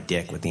being kind of a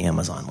dick with the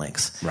Amazon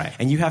links. Right.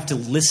 And you have to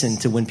listen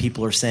to when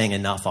people are saying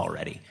enough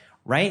already,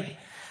 right?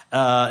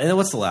 And then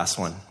what's the last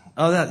one?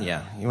 Oh,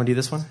 yeah. You want to do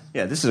this one?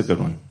 Yeah, this is a good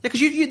one. Yeah, because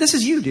this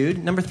is you,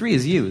 dude. Number 3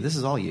 is you. This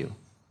is all you.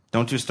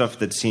 Don't do stuff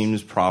that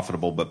seems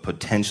profitable but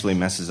potentially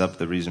messes up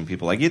the reason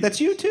people like you. That's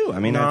you too. I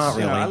mean, not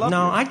really. I love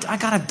you.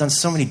 I've done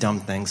so many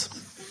dumb things.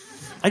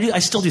 I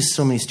still do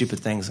so many stupid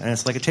things, and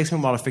it's like it takes me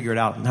a while to figure it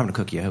out. I'm having a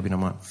cookie. I hope you don't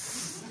mind.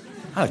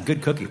 I had a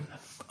good cookie.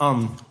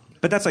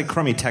 But that's like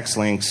crummy text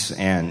links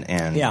and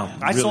yeah.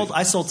 really...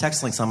 I sold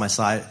text links on my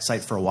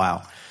site for a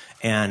while,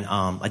 and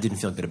I didn't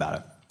feel good about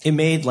it. It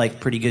made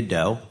like pretty good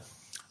dough.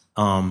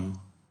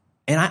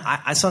 And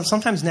I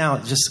sometimes now,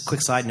 just a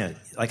quick side note,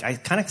 like I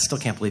kind of still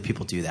can't believe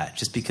people do that,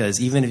 just because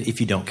even if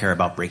you don't care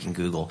about breaking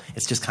Google,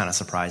 it's just kind of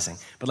surprising.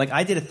 But like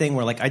I did a thing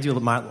where like I do a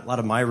lot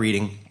of my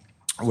reading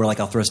where like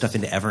I'll throw stuff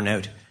into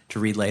Evernote to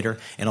read later,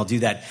 and I'll do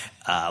that,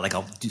 like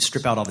I'll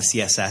strip out all the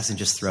CSS and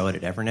just throw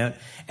it at Evernote.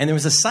 And there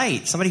was a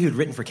site, somebody who had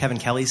written for Kevin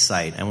Kelly's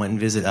site. I went and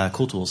visited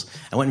Cool Tools.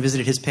 I went and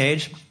visited his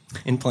page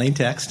in plain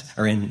text,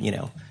 or in,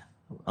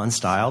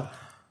 unstyled.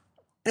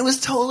 It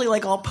was totally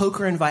like all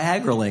poker and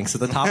Viagra links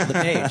at the top of the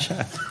page.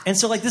 And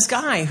so like this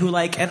guy who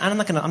like, and I'm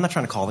not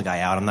trying to call the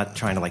guy out. I'm not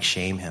trying to like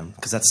shame him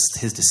because that's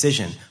his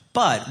decision.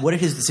 But what did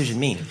his decision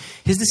mean?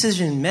 His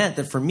decision meant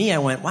that for me, I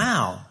went,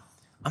 wow,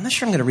 I'm not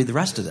sure I'm going to read the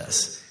rest of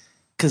this.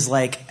 Cause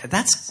like,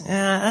 that's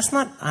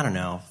not, I don't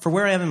know. For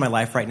where I am in my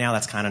life right now,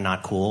 that's kind of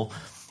not cool.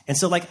 And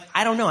so like,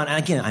 I don't know. And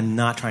again, I'm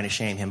not trying to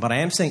shame him, but I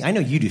am saying, I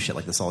know you do shit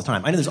like this all the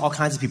time. I know there's all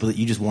kinds of people that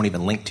you just won't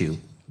even link to,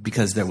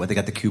 because they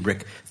got the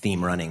Kubrick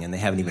theme running and they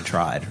haven't even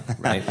tried,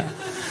 right?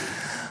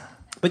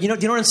 But do you know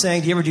what I'm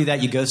saying? Do you ever do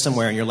that? You go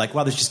somewhere and you're like,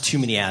 wow, there's just too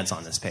many ads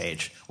on this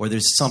page, or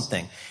there's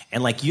something.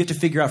 And like you have to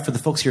figure out, for the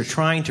folks you're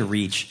trying to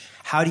reach,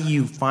 how do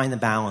you find the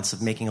balance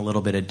of making a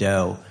little bit of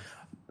dough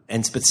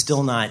but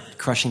still not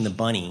crushing the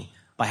bunny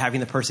by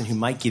having the person who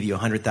might give you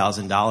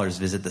 $100,000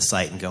 visit the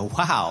site and go,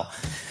 wow,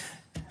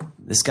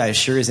 this guy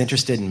sure is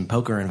interested in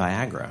poker and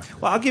Viagra.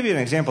 Well, I'll give you an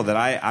example that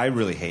I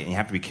really hate, and you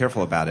have to be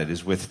careful about it,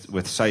 is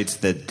with sites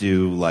that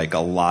do like a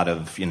lot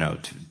of,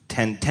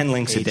 10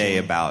 links a day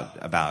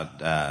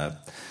about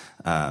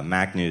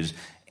Mac news,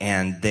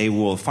 and they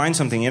will find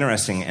something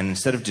interesting, and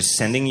instead of just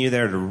sending you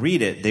there to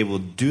read it, they will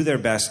do their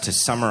best to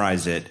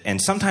summarize it. And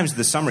sometimes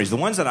the summaries, the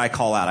ones that I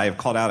call out, I have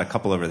called out a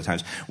couple over the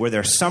times, where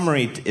their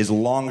summary is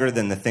longer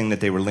than the thing that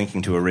they were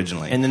linking to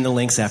originally. And then the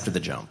link's after the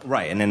jump.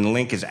 Right, and then the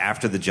link is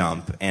after the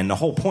jump. And the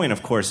whole point,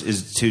 of course,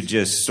 is to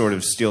just sort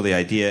of steal the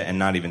idea and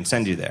not even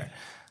send you there.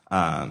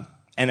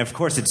 And of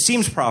course, it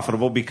seems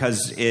profitable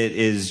because it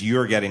is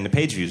you're getting the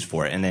page views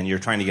for it, and then you're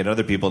trying to get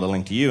other people to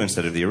link to you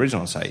instead of the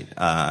original site.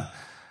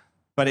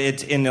 But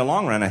it's, in the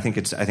long run, I think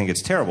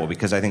it's terrible,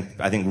 because I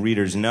think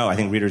readers know. I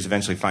think readers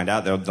eventually find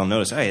out. They'll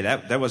notice, hey,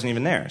 that wasn't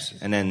even theirs,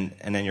 and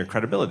then your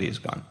credibility is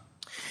gone.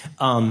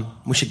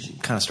 We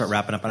should kind of start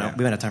wrapping up.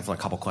 We might have time for a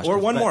couple questions.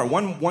 Or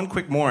one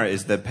quick more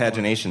is the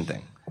pagination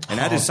thing, and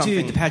that is something.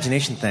 Dude, the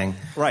pagination thing.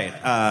 Right.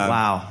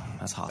 Wow,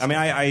 that's hostile. I mean,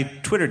 I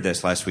Twittered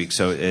this last week,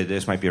 so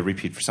this might be a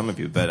repeat for some of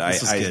you. But I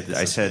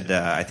said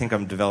I think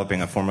I'm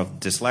developing a form of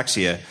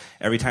dyslexia.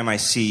 Every time I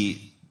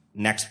see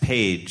next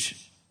page,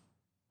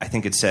 I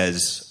think it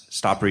says,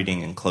 stop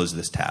reading and close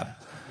this tab.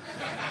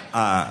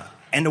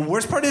 And the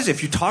worst part is,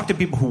 if you talk to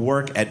people who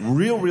work at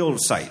real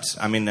sites,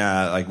 I mean,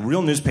 like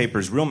real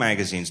newspapers, real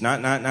magazines,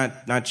 not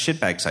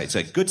shitbag sites,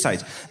 like good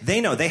sites,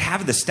 they know, they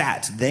have the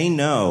stats. They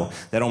know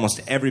that almost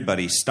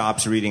everybody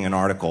stops reading an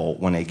article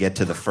when they get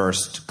to the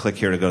first click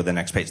here to go to the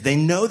next page. They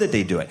know that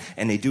they do it,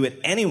 and they do it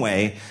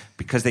anyway,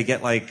 because they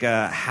get like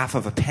half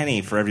of a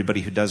penny for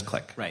everybody who does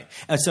click. Right.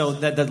 So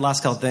that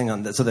last couple thing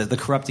on the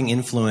corrupting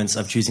influence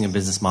of choosing a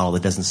business model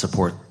that doesn't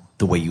support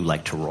the way you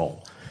like to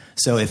roll.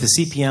 So if the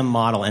CPM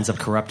model ends up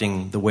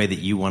corrupting the way that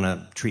you want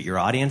to treat your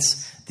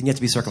audience, then you have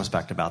to be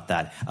circumspect about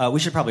that. We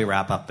should probably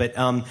wrap up, but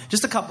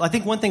just a couple. I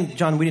think one thing,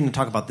 John, we didn't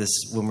talk about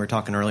this when we were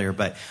talking earlier,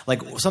 but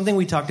like something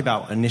we talked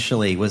about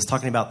initially was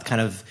talking about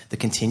kind of the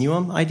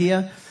continuum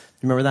idea.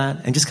 Remember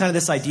that? And just kind of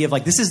this idea of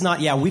like, this is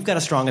not, we've got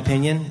a strong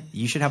opinion.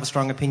 You should have a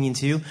strong opinion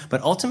too.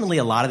 But ultimately,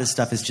 a lot of this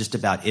stuff is just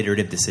about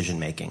iterative decision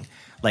making.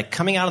 Like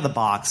coming out of the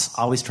box,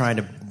 always trying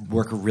to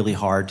work really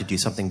hard to do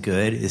something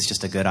good is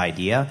just a good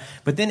idea.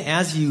 But then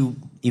as you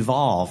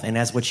evolve and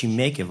as what you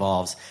make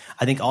evolves,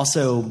 I think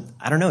also,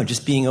 I don't know,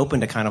 just being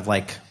open to kind of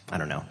like, I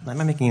don't know. Am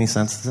I making any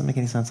sense? Does that make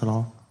any sense at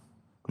all?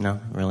 No?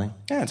 Really?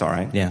 Yeah, it's all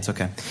right. Yeah, it's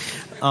okay.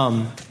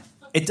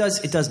 It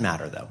does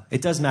matter, though.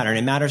 It does matter, and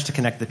it matters to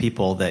connect the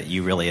people that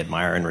you really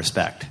admire and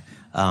respect.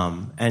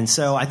 And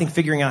so I think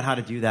figuring out how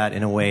to do that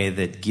in a way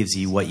that gives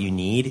you what you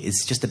need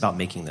is just about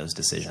making those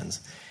decisions.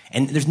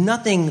 And there's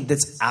nothing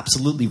that's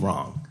absolutely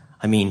wrong.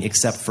 I mean,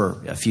 except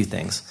for a few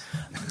things.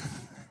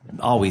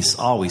 Always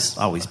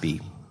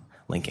be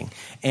linking.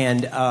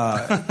 And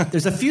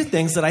there's a few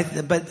things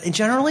that but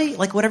generally,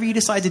 like whatever you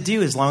decide to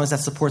do, as long as that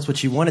supports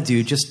what you want to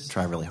do, just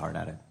try really hard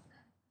at it.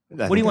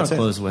 What do you want to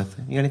close with?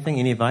 You got anything?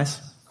 Any advice?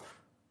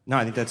 No,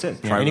 I think that's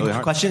it. Yeah, any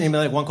really question?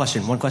 Anybody like one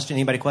question? One question?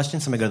 Anybody question?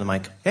 Somebody go to the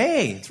mic.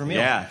 Hey, it's Ramil.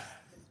 Yeah.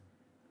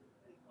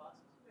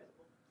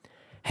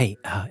 Hey,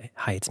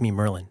 hi, it's me,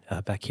 Merlin,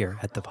 back here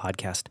at the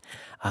podcast.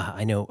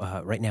 I know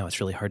right now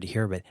it's really hard to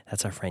hear, but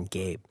that's our friend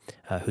Gabe,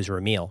 who's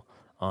Ramil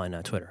on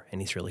Twitter,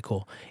 and he's really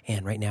cool.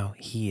 And right now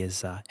he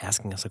is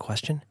asking us a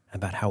question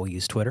about how we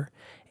use Twitter,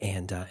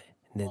 and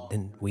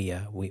then we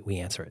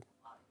answer it.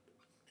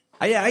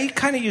 I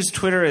kind of use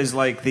Twitter as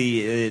like all right,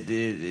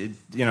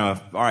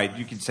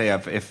 you could say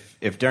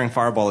if Daring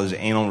Fireball is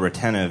anal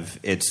retentive,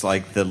 it's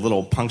like the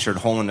little punctured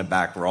hole in the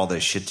back where all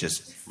this shit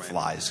just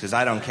flies, because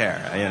I don't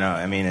care,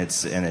 I mean,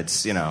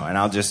 and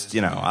I'll just,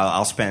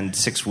 I'll spend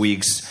 6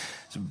 weeks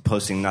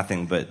posting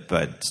nothing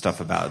but stuff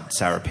about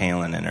Sarah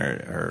Palin and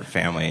her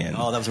family. And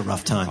that was a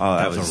rough time.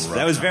 Oh,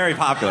 that was very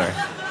popular.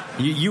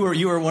 You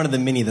were one of the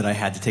many that I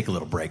had to take a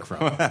little break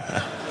from. You're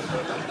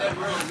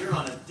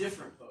on a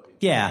different podium.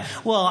 Yeah.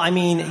 Well, I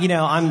mean,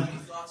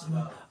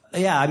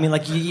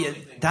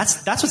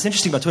 that's what's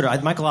interesting about Twitter.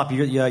 Michael Opp,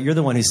 you're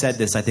the one who said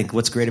this. I think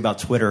what's great about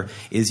Twitter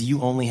is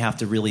you only have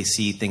to really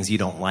see things you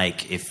don't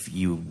like if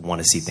you want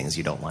to see things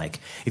you don't like.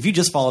 If you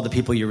just follow the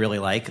people you really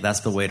like,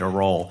 that's the way to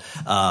roll.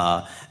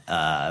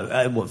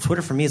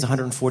 Twitter for me is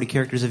 140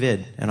 characters a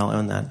vid, and I'll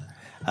own that.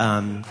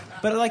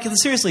 But like,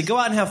 seriously, go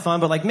out and have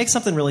fun, but like make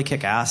something really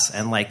kick ass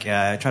and like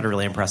try to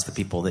really impress the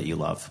people that you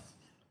love.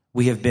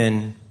 We have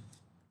been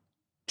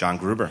John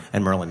Gruber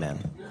and Merlin Mann.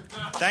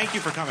 Thank you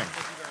for coming.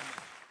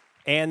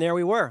 And there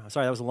we were.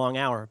 Sorry, that was a long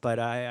hour, but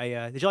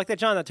did you like that,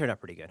 John? That turned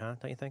out pretty good, huh?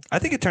 Don't you think? I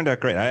think it turned out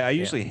great. I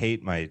usually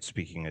hate my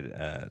speaking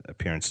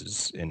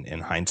appearances in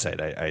hindsight.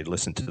 I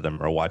listen to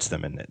them or watch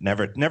them, and it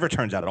never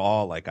turns out at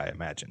all like I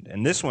imagined.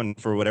 And this one,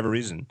 for whatever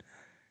reason,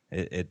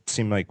 it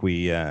seemed like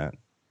we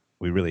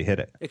really hit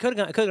it. It could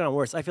have gone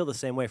worse. I feel the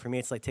same way. For me,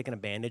 it's like taking a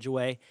bandage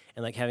away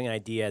and like having an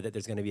idea that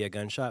there's going to be a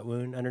gunshot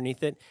wound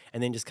underneath it,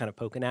 and then just kind of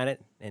poking at it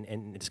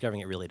and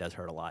discovering it really does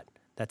hurt a lot.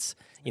 That's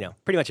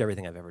pretty much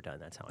everything I've ever done.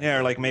 That's how.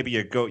 Or like maybe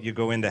you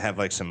go in to have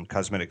like some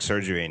cosmetic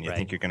surgery and you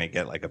think you're going to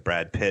get like a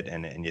Brad Pitt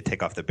and you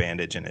take off the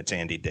bandage and it's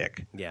Andy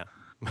Dick. Yeah.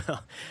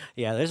 Well,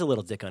 yeah, there's a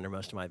little dick under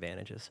most of my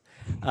bandages.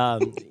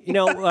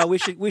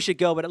 We should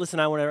go, but listen,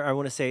 I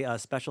want to say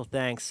special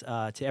thanks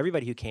to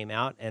everybody who came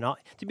out, and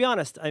to be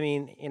honest, I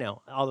mean,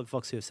 all the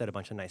folks who have said a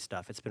bunch of nice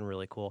stuff. It's been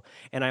really cool,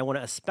 and I want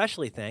to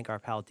especially thank our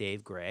pal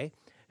Dave Gray,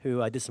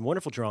 who did some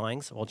wonderful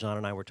drawings while John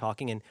and I were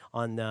talking, and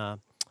on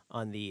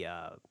the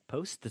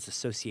post that's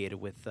associated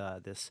with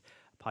this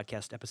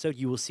podcast episode,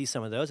 you will see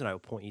some of those, and I will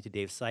point you to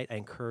Dave's site. I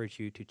encourage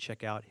you to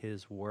check out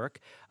his work.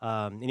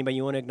 Anybody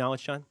you want to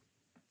acknowledge, John?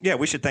 Yeah,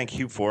 we should thank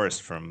Hugh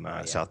Forrest from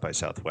South by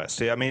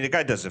Southwest. I mean, the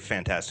guy does a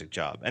fantastic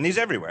job, and he's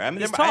everywhere. I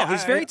mean, he's tall.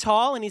 He's very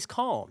tall, and he's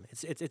calm.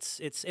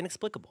 It's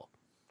inexplicable.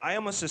 I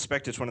almost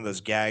suspect it's one of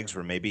those gags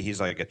where maybe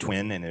he's like a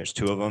twin, and there's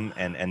two of them,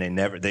 and they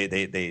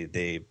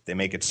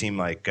make it seem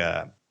like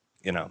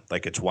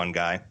like it's one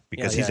guy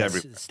because he's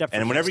everywhere.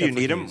 And whenever you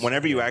need him,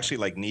 whenever you actually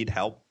like need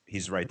help,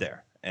 he's right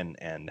there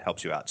and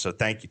helps you out. So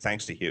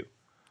thanks to Hugh.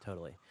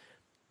 Totally.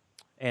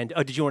 And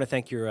did you want to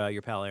thank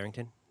your pal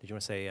Arrington? Did you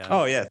want to say?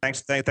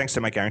 Thanks to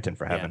Mike Arrington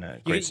for having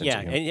a great sense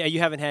of humor. And you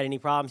haven't had any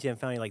problems. You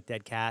haven't found any like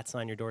dead cats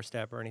on your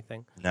doorstep or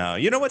anything. No,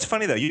 you know what's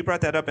funny though? You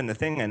brought that up in the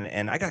thing,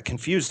 and I got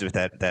confused with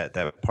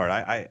that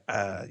part.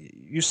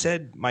 You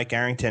said Mike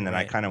Arrington, and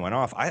I kind of went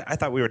off. I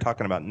thought we were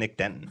talking about Nick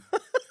Denton.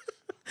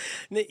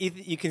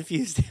 You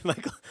confused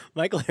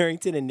Michael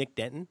Arrington and Nick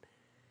Denton?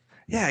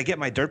 Yeah, I get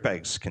my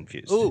dirtbags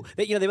confused. Ooh,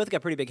 they both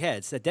got pretty big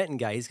heads. That Denton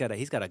guy, he's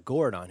got a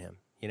gourd on him.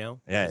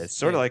 Yeah, it's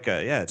sort of like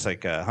it's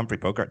like a Humphrey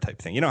Bogart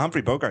type thing.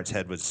 Humphrey Bogart's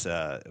head was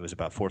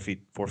about 4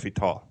 feet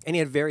tall, and he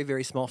had very,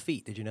 very small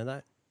feet. Did you know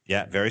that?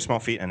 Yeah, very small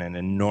feet and an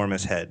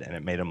enormous head, and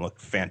it made him look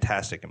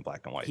fantastic in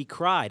black and white. He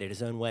cried at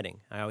his own wedding.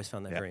 I always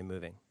found that very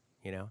moving.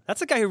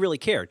 That's a guy who really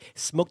cared.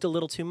 Smoked a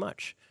little too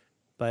much,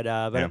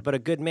 but a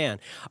good man.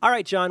 All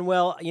right, John.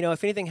 Well,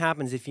 if anything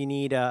happens, if you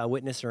need a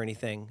witness or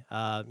anything,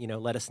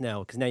 let us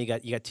know, because now you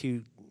got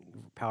two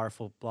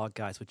powerful blog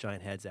guys with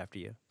giant heads after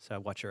you. So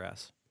watch your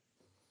ass.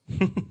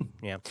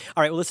 Yeah.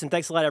 All right. Well, listen,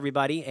 thanks a lot,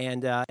 everybody.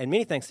 And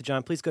many thanks to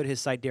John. Please go to his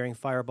site,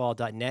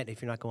 daringfireball.net,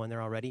 if you're not going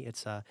there already.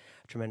 It's a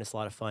tremendous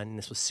lot of fun. And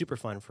this was super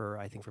fun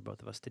I think, for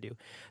both of us to do.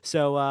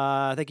 So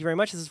thank you very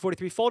much. This is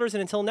 43 Folders.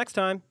 And until next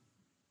time,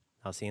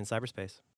 I'll see you in cyberspace.